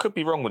saying I could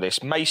be wrong with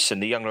this? Mason,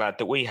 the young lad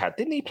that we had,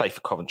 didn't he play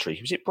for Coventry?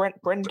 Was it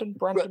Brandon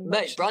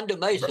Mason? Brandon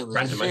Mason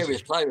was a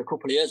serious player a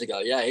couple of years ago.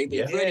 Yeah, he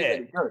was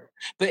really good.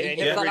 But he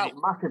fell out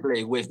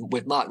massively with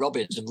Mark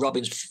Robbins, and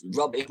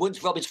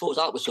once Robbins falls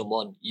out with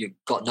someone, you've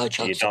got no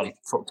chance. So he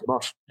fucked him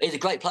off. He's a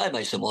great player,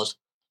 Mason was.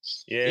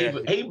 Yeah,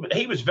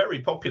 he was very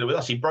popular with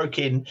us. He broke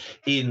in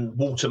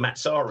Walter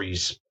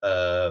Mazzari's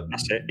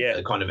that's it, yeah,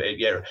 kind of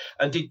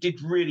and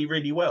did really,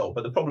 really well.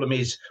 But the problem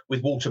is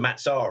with Walter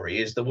Mazzari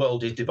is the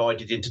world is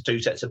divided into two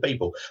sets of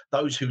people: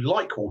 those who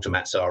like Walter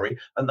Mazzari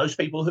and those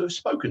people who have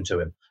spoken to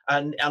him.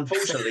 And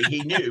unfortunately, he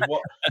knew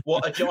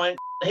what a giant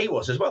he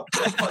was as well.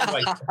 By the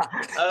way,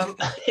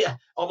 yeah,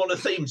 I'm on a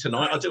theme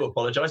tonight. I do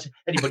apologise.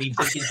 Anybody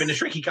think it's been a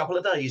tricky couple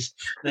of days?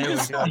 There we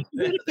go.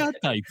 Good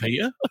day,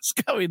 Peter. What's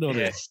going on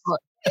here?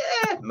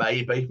 Yeah,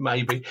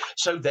 maybe.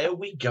 So there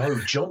we go.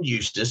 John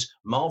Eustace,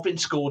 Marvin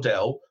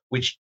Scordell,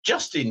 which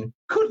Justin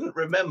couldn't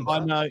remember. I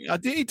know.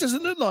 He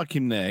doesn't look like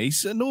him there.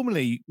 He's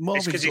normally Marvin.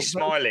 It's because he's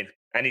smiling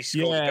and he's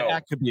scored a goal.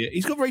 That could be it.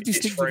 He's got very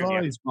distinctive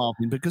eyes,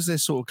 Marvin, because they're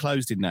sort of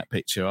closed in that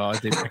picture. I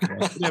didn't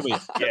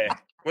recognise. Yeah.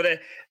 Well,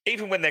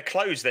 even when they're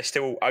closed, they're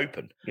still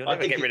open. You'll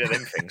never get rid of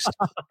them things.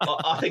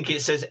 I think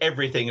it says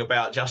everything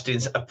about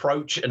Justin's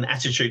approach and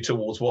attitude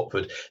towards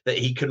Watford, that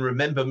he can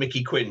remember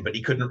Mickey Quinn, but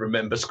he couldn't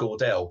remember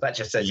Scordell. That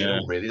just says it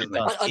all, really, doesn't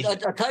it? I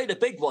tell you, the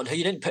big one who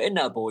you didn't put in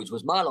there, boys,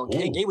 was Marlon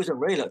King. He was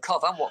unreal at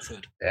Cov and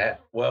Watford. Yeah,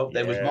 well,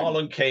 there was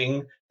Marlon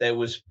King. There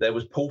was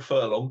Paul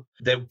Furlong.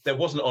 There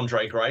wasn't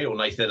Andre Gray or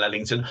Nathan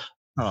Ellington.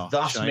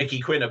 Thus, shame. Mickey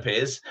Quinn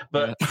appears.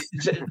 But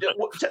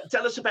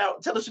tell us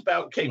about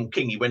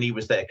Kingy when he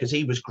was there, because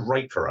he was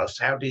great for us.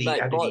 How did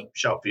he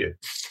show up for you?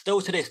 Still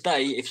to this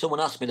day, if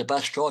someone asks me the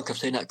best striker I've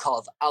seen at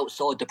Cov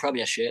outside the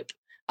Premiership,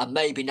 and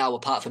maybe now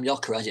apart from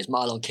Gyökeres, it's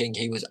Marlon King.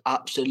 He was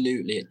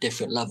absolutely at a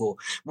different level.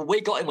 Well,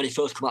 we got him when he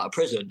first came out of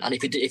prison, and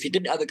if he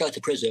didn't ever go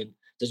to prison,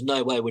 there's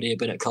no way would he have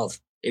been at Cov.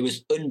 It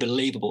was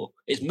unbelievable.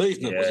 His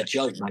movement was a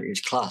joke, mate. It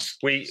was class.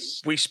 We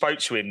spoke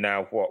to him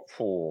now,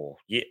 over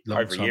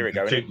a year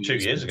ago. 2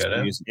 years ago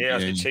now. Yeah,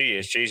 it's been 2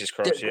 years. Jesus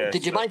Christ,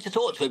 Did you manage to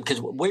talk to him?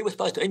 Because we were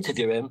supposed to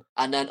interview him,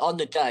 and then on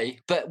the day,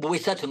 but we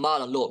said to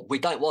Marlon, look, we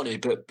don't want to,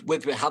 but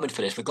we've been hammered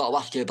for this. We've got to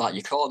ask you about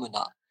your crime and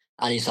that.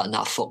 And he's like,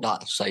 nah, fuck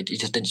that. So he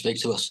just didn't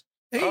speak to us.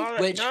 He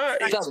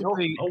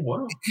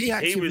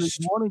actively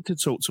wanted to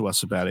talk to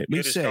us about it.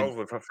 We said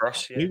for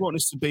us, we want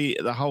us to be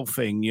the whole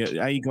thing.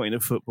 How you got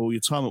into football,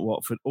 your time at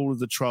Watford, all of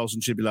the trials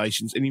and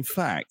tribulations. And in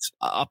fact,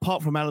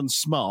 apart from Alan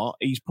Smart,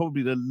 he's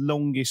probably the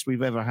longest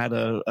we've ever had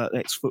an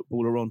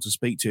ex-footballer on to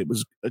speak to. It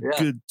was a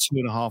good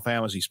 2.5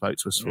 hours he spoke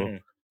to us for.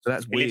 So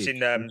that's weird. He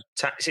lives in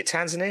is it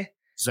Tanzania?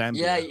 Zambia.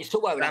 Yeah, he's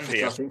still wearing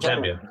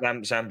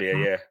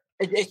Zambia, yeah.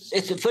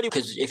 It's funny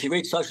because if you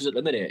read socials at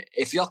the minute,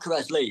 if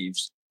Gyökeres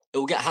leaves, it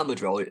will get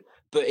hammered, right?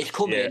 But he's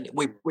coming.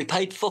 Yeah. We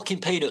paid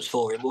fucking peanuts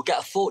for him. We'll get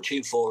a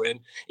fortune for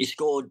him. He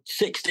scored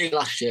 16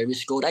 last year. He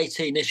scored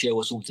 18 this year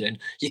or something.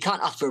 You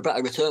can't ask for a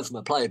better return from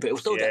a player, but he'll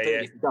still get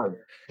booed if you don't.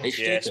 It's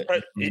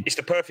stupid. It's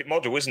the perfect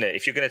model, isn't it?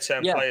 If you're going to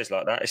turn players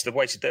like that, it's the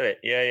way to do it.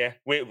 Yeah.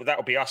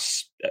 That'll be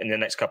us in the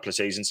next couple of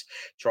seasons,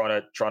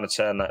 trying to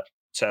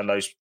turn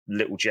those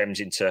little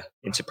gems into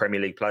Premier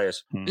League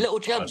players. Little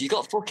gems. You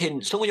got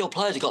fucking some of your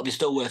players have got to be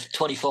still worth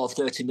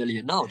 25-30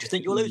 million now. Do you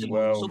think you're losing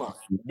one summer?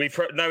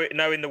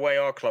 Knowing the way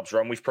our clubs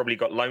run, we've probably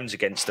got loans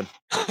against them.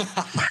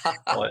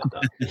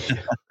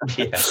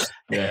 It's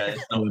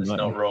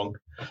not wrong.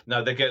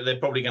 No, they're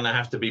probably going to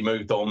have to be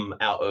moved on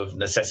out of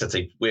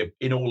necessity. We're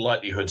in all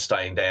likelihood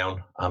staying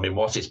down. I mean,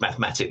 whilst it's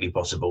mathematically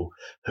possible,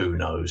 who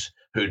knows?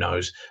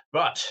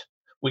 But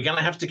we're going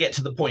to have to get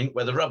to the point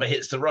where the rubber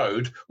hits the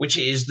road, which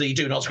is the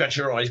Do Not Scratch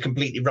Your Eyes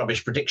completely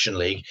rubbish prediction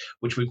league,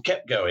 which we've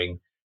kept going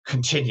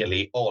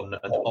continually on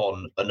and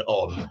on and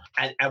on.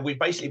 And we've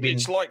basically been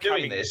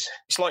doing this.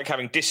 It's like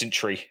having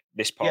dysentery,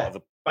 this part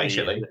of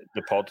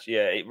the pod.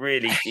 Yeah, it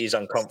really is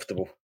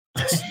uncomfortable.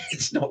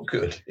 It's not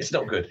good. It's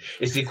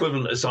the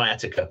equivalent of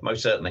sciatica,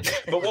 most certainly.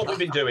 But what we've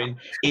been doing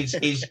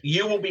is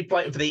you will be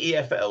playing for the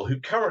EFL, who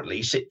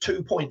currently sit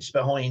 2 points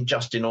behind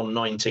Justin on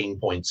 19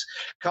 points.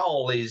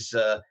 Carl is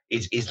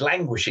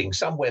languishing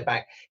somewhere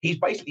back. He's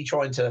basically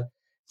trying to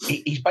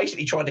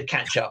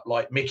catch up,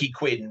 like Mickey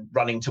Quinn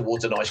running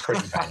towards an ice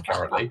cream van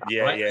currently.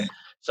 Yeah.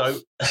 So,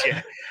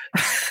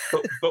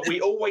 but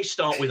we always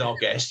start with our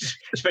guests,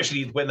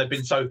 especially when they've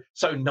been so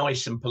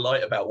nice and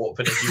polite about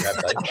Watford as you have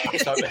done.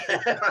 So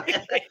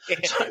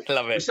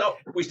love it.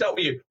 We start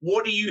with you.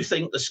 What do you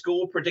think the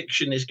score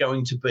prediction is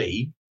going to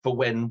be for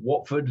when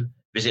Watford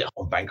visit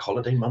on Bank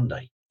Holiday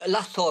Monday?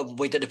 Last time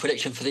we did a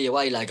prediction for the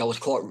away leg, I was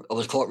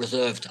quite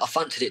reserved. I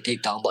fancied it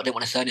deep down, but I didn't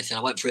want to say anything.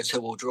 I went for a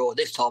 2-2 draw.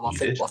 This time, I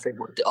think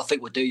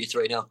we'll do you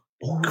 3-0.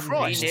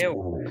 Christ.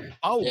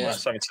 3-0.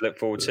 That's something to look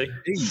forward to.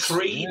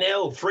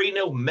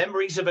 3-0.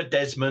 Memories of a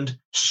Desmond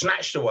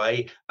snatched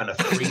away and a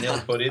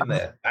 3-0 put in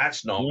there.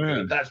 That's not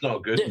good. That's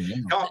not good.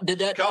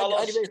 The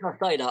only reason I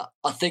say that,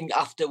 I think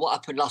after what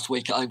happened last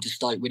week at home to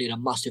Stoke, we need a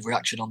massive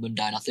reaction on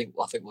Monday, and I think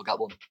we'll get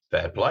one.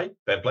 Fair play.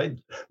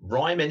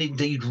 Rhyme and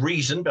indeed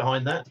reason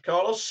behind that.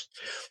 Carlos,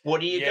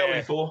 what are you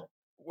going for?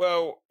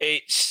 Well,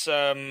 it's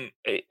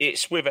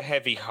with a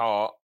heavy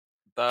heart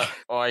that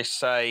I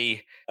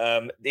say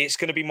it's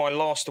going to be my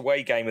last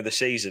away game of the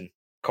season,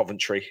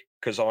 Coventry,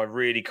 because I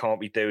really can't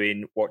be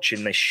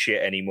watching this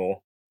shit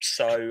anymore.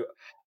 So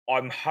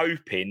I'm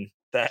hoping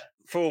that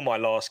for my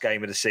last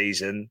game of the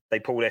season, they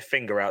pull their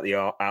finger out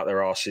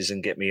their asses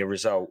and get me a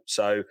result.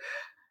 So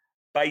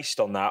based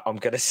on that, I'm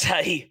going to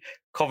say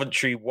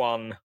Coventry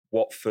 1,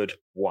 Watford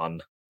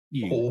 1.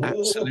 You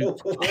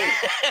absolute...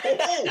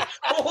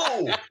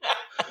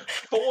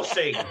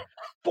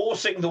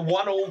 Forcing the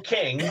 1-1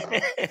 king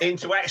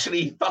into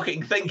actually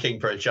fucking thinking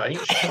for a change.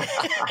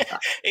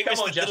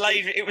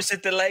 It was a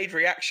delayed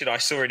reaction I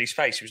saw in his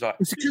face. He was like,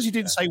 "It's because you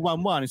didn't say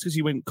 1-1. It's because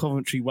you went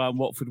Coventry 1,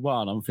 Watford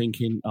 1." I'm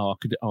thinking, I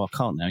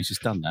can't now. He's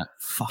just done that.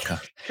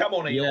 Fucker. Come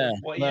on, Ian.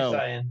 What are you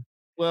saying?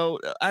 Well,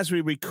 as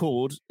we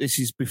record, this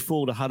is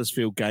before the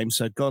Huddersfield game,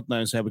 so God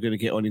knows how we're going to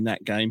get on in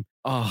that game.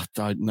 I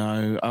don't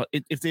know.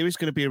 If there is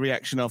going to be a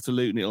reaction after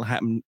Luton, it'll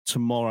happen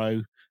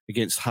tomorrow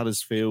against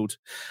Huddersfield.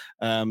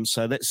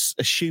 So let's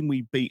assume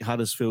we beat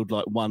Huddersfield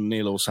like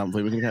 1-0 or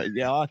something. We're going to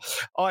go,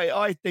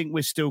 I think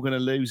we're still going to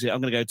lose it. I'm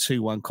going to go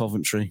 2-1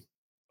 Coventry.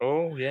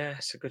 Oh, yeah,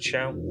 it's a good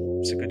shout.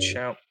 It's a good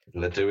shout.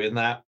 They're doing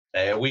that.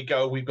 There we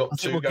go. We've got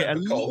two. We'll get a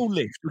little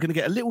lift. We're going to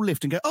get a little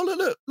lift and go, oh,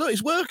 look,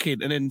 it's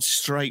working. And then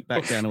straight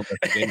back down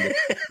again,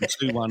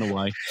 2-1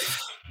 away.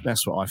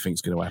 That's what I think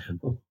is going to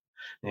happen.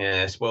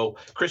 Yes, well,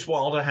 Chris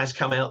Wilder has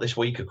come out this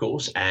week, of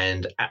course,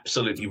 and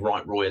absolutely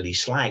royally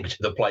slagged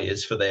the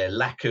players for their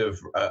lack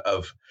of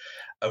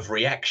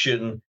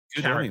reaction,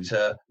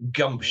 character,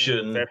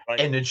 gumption,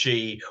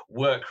 energy,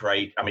 work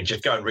rate. I mean,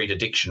 just go and read a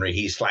dictionary.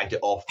 He slagged it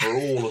off for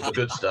all of the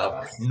good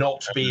stuff,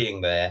 not being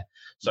there.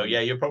 So,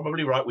 yeah, you're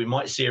probably right. We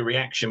might see a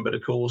reaction, but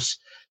of course,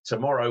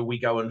 tomorrow we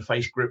go and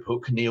face Grip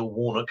Hook Neil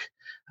Warnock,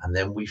 and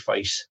then we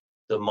face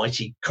the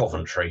mighty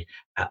Coventry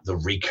at the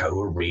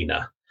Rico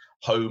Arena.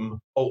 Home,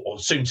 or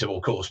soon to,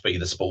 of course, be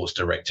the Sports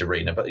Direct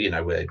Arena, but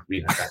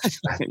that's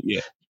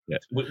yeah.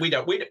 We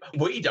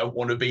don't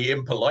want to be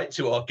impolite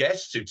to our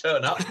guests who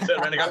turn around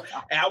and go,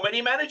 "How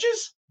many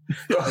managers?"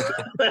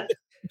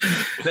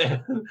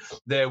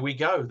 There we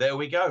go.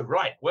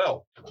 Right.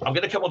 Well, I'm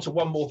going to come on to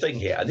one more thing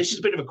here, and this is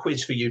a bit of a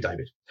quiz for you,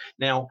 David.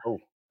 Now,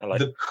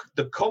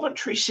 the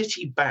Coventry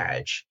City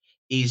badge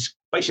is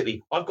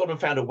basically, I've gone and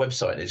found a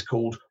website. It's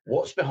called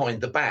What's Behind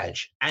the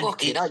Badge. And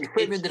you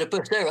put him into the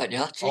bus there, aren't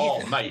you?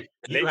 Oh, mate,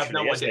 you have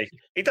no idea.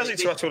 He does it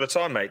to us all the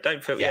time, mate.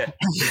 Don't feel,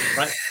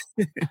 Right.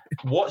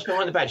 What's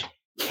Behind the Badge?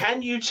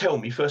 Can you tell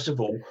me, first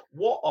of all,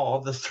 what are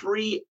the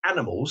 3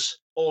 animals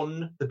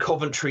on the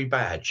Coventry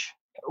badge?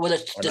 Well,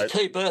 there's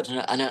 2 birds and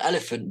an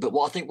elephant, but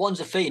I think one's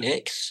a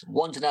phoenix,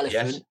 one's an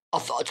elephant. Yes.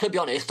 To be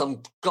honest, I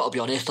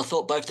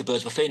thought both the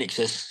birds were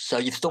phoenixes, so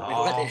you've stumped me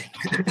already.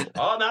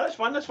 Oh, no, that's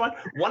fine.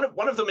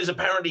 One of them is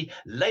apparently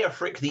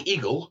Leofric the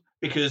eagle,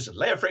 because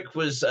Leofric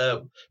was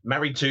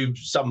married to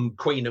some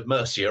queen of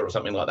Mercia or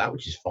something like that,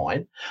 which is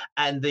fine.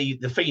 And the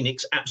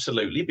phoenix,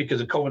 absolutely,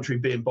 because of Coventry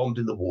being bombed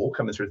in the war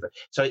coming through.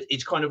 So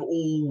it's kind of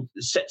all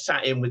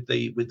sat in with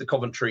the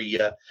Coventry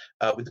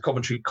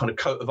kind of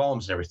coat of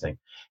arms and everything.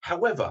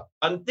 However,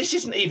 and this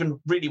isn't even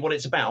really what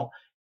it's about.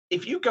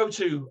 If you go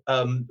to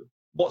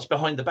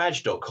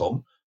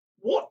what'sbehindthebadge.com,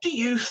 what do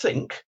you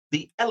think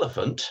the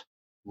elephant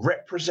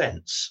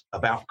represents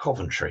about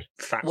Coventry?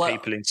 Fat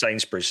people in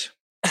Sainsbury's.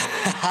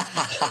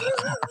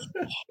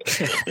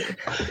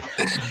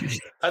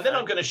 And then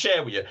I'm going to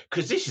share with you,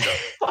 because this is a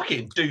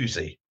fucking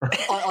doozy.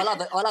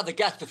 I'll have a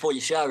guess before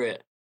you share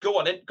it. Go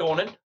on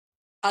in.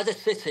 As a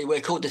city,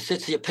 we're called the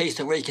City of Peace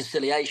and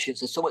Reconciliation,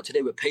 so something to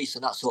do with peace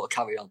and that sort of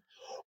carry on.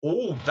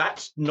 Oh,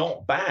 that's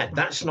not bad.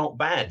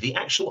 The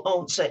actual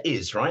answer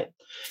is, right,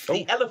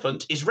 the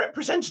elephant is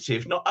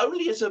representative not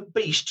only as a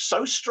beast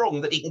so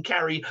strong that he can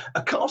carry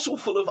a castle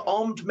full of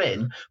armed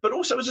men, but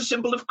also as a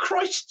symbol of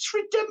Christ's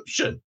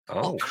redemption.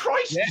 Oh,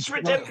 Christ's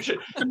redemption.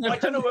 I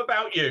don't know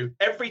about you.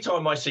 Every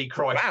time I see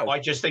Christ, I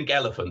just think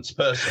elephants,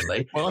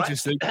 personally. Well, right? I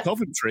just think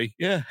Coventry,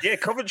 Yeah,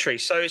 Coventry.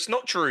 So it's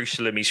not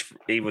Jerusalem, it's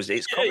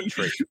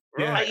Coventry.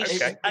 Right,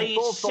 a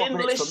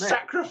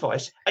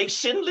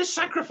sinless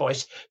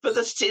sacrifice for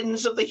the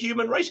sins of the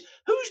human race.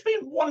 Who's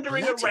been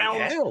wandering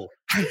around?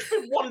 Who's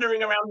been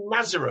wandering around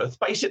Nazareth,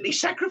 basically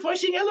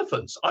sacrificing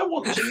elephants? I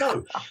want to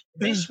know.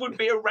 This would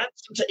be a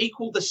ransom to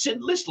equal the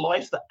sinless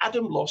life that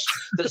Adam lost,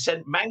 that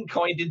sent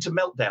mankind into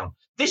meltdown.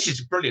 This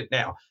is brilliant.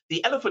 Now,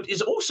 the elephant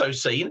is also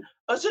seen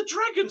as a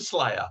dragon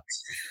slayer.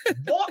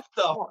 What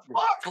the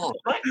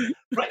fuck?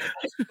 Right.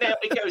 Now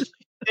it goes.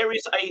 There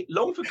is a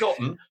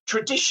long-forgotten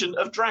tradition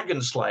of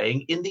dragon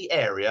slaying in the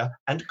area,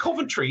 and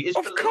Coventry is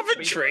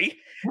Coventry?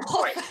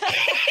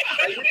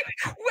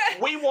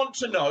 We want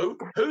to know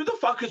who the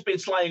fuck has been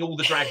slaying all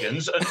the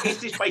dragons, and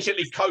is this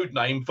basically code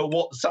name for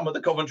what some of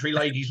the Coventry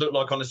ladies look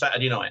like on a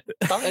Saturday night?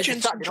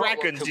 Dungeons and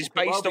Dragons is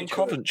based on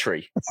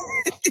Coventry.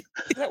 Is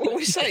that what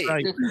we're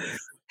saying?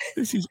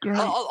 This is great.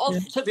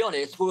 To be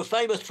honest, we were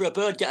famous for a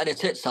bird getting her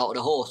tits out on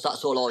a horse.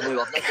 That's all I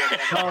knew.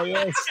 Oh,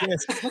 yes.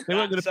 They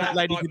weren't going to put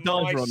Lady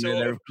Godiva on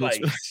there, of course.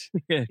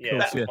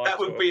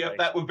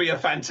 That would be a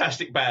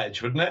fantastic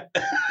badge, wouldn't it?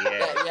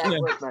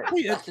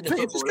 Yeah.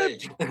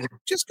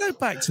 Just go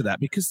back to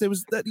that, because there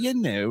was at the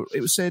end there,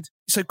 it was said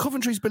So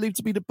Coventry's believed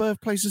to be the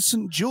birthplace of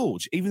St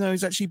George, even though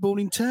he's actually born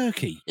in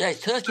Turkey. Yeah,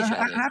 he's Turkish.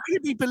 How can he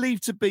be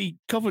believed to be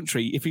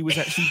Coventry if he was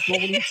actually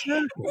born in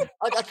Turkey?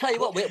 I'll tell you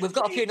what, we've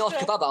got a few nice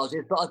kebab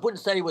houses, but I wouldn't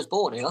say he was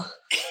born here.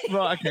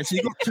 Right, okay, so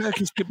you've got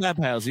Turkish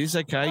kebab houses.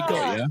 Okay,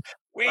 got you.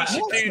 We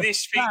should do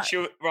this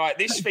feature. Right,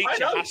 this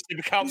feature has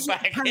to come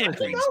back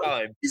every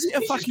time. Is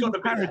it a fucking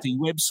parody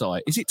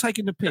website? Is it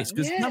taking the piss?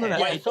 Because none of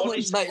that... Mate,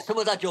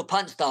 someone's had your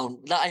pants down.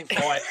 That ain't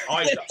fair.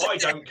 I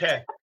don't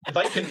care.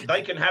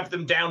 They can have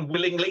them down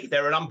willingly.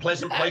 They're an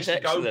unpleasant place to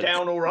go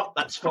down or up.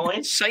 That's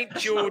fine. St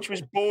George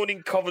was born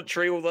in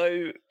Coventry,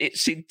 although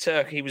it's in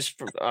Turkey. He was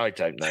from, I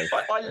don't know.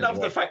 I love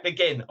the fact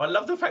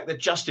that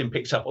Justin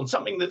picks up on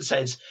something that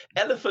says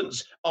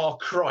elephants are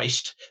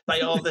Christ. They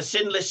are the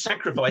sinless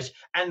sacrifice,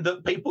 and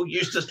that people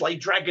used to slay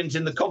dragons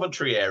in the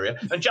Coventry area.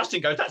 And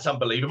Justin goes, "That's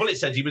unbelievable. It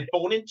says he was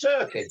born in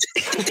Turkey."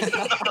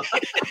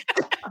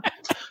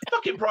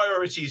 Fucking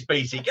priorities,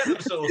 BT. Get them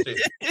sorted.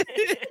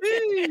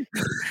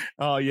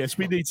 Oh, yes,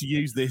 we need to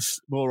use this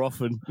more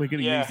often. We're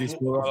going to use this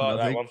more often,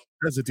 I think.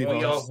 As a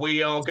device.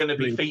 We are going to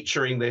be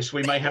featuring this.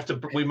 We may have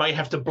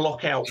to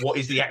block out what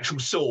is the actual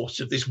source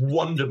of this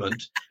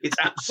wonderment. It's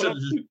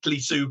absolutely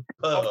superb.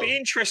 I'll be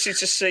interested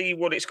to see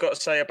what it's got to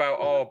say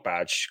about our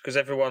badge, because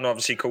everyone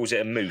obviously calls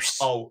it a moose.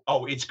 Oh,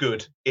 it's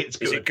good. It's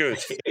good. Is it good?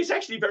 It's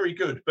actually very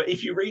good. But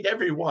if you read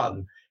every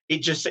one,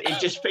 it just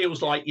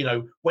feels like,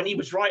 when he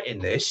was writing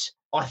this,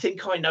 I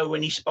think I know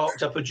when he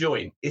sparked up a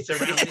joint. It's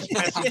around this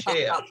passage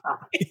here.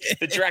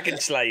 The dragon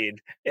slaying.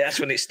 Yeah,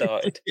 that's when it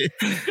started.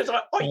 Because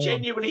I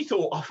genuinely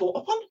thought, I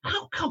wonder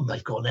how come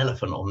they've got an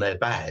elephant on their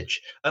badge?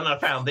 And I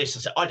found this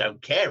and said, I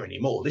don't care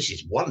anymore. This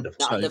is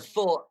wonderful. No, they've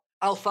thought,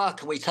 how far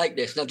can we take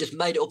this? And I've just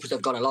made it up as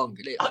I've gone along.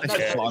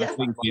 That's what I'm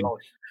thinking.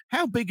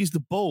 How big is the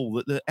ball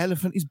that the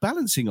elephant is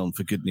balancing on,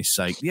 for goodness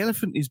sake? The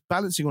elephant is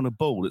balancing on a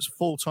ball that's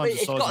 4 times the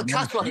size of It's got a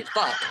castle on its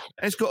back.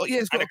 It's got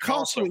a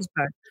castle on its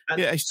back. I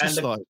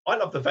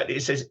love the fact that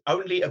it says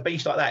only a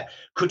beast like that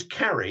could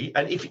carry,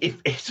 and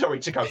if sorry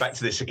to go back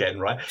to this again,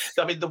 right?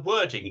 I mean, the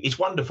wording is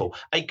wonderful.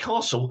 A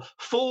castle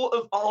full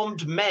of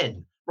armed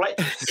men, right?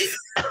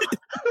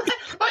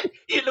 Like,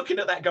 you're looking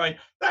at that going,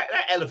 that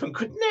elephant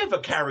could never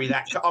carry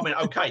that. I mean,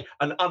 okay,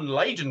 an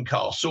unladen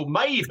castle,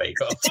 maybe,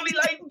 but a fully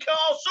laden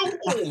castle?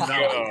 Oh,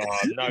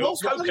 no.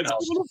 What's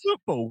coconuts on a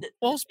football?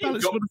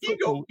 You've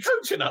got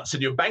coconuts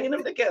and you're banging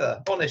them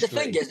together, honestly. The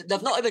thing is,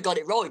 they've not even got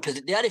it right, because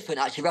the elephant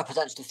actually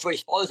represents the 3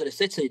 spires of the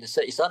city in the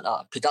city centre,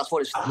 because that's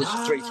what it's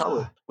the 3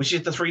 towers. Which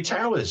is the 3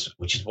 towers,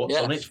 which is what's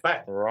on its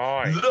back.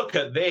 Right. Look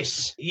at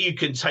this. You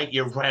can take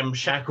your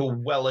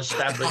ramshackle,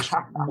 well-established,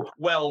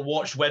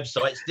 well-watched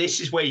websites. This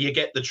is where you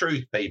get the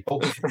truth,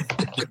 people.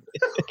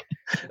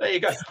 There you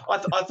go. I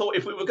thought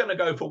if we were going to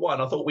go for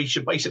one, I thought we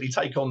should basically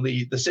take on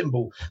the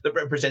symbol that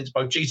represents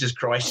both Jesus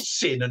Christ,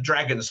 sin, and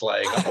dragon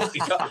slaying.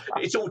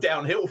 It's all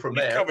downhill from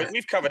there.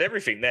 We've covered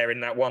everything there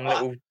in that one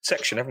little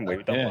section, haven't we?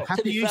 We've done well.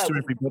 Happy Easter,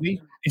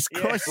 everybody. It's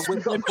Christ's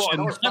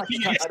redemption.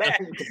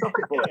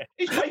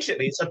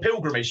 It's a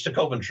pilgrimage to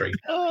Coventry.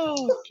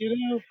 Oh,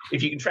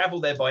 if you can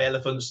travel there by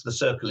elephants, the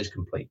circle is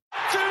complete.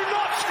 Do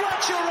not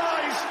scratch your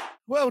eyes!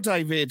 Well,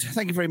 David,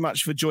 thank you very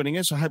much for joining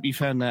us. I hope you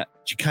found that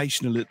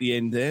educational at the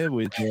end there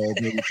with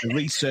the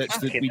research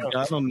that we've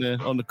done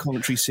on the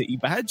Coventry City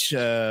badge.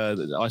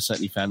 I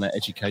certainly found that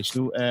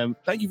educational.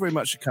 Thank you very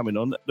much for coming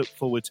on. Look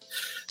forward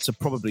to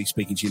probably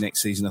speaking to you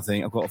next season, I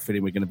think. I've got a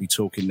feeling we're going to be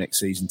talking next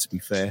season, to be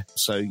fair.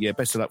 So, yeah,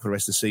 best of luck for the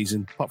rest of the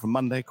season, apart from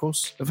Monday, of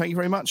course. And thank you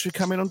very much for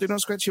coming on Do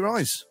Not Scratch Your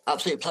Eyes.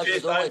 Absolute pleasure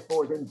as always,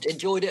 boys.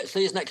 Enjoyed it.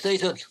 See you next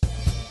season.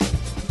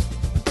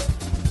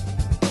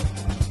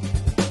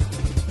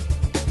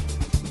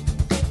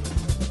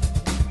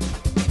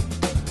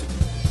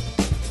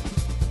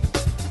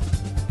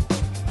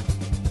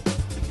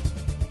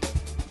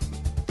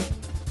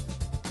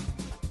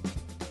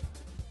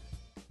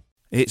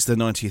 It's the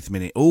 90th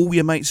minute. All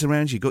your mates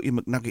around, you got your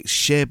McNuggets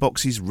share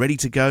boxes ready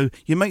to go.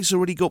 Your mates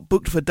already got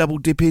booked for double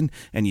dipping,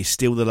 and you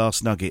steal the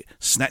last nugget,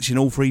 snatching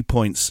all 3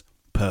 points.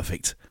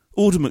 Perfect.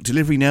 Order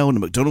McDelivery now on the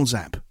McDonald's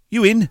app.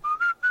 You in?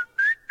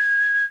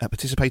 At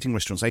participating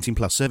restaurants, 18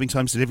 plus, serving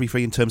times, delivery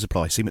free and terms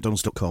apply. See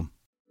mcdonalds.com.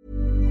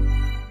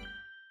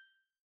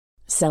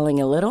 Selling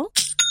a little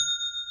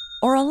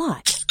or a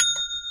lot?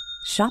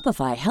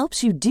 Shopify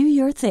helps you do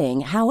your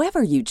thing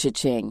however you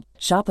cha-ching.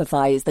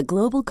 Shopify is the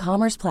global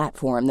commerce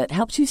platform that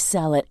helps you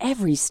sell at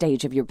every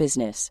stage of your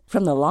business.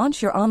 From the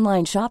launch your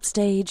online shop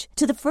stage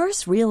to the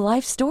first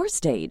real-life store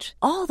stage,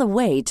 all the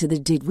way to the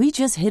did we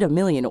just hit a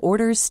million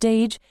orders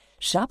stage.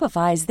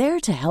 Shopify is there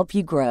to help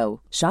you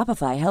grow.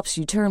 Shopify helps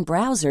you turn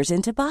browsers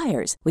into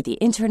buyers with the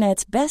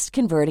internet's best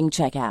converting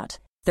checkout.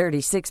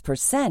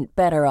 36%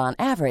 better on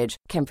average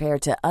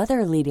compared to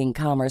other leading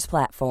commerce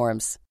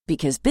platforms.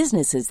 Because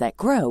businesses that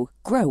grow,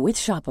 grow with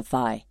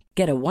Shopify.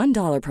 Get a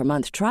 $1 per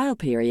month trial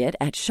period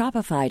at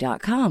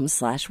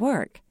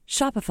shopify.com/work.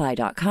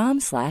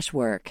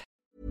 Shopify.com/work.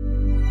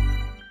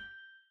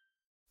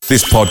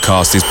 This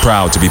podcast is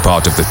proud to be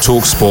part of the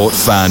TalkSport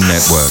Fan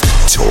Network.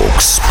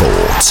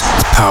 TalkSport.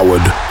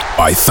 Powered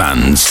by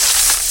fans.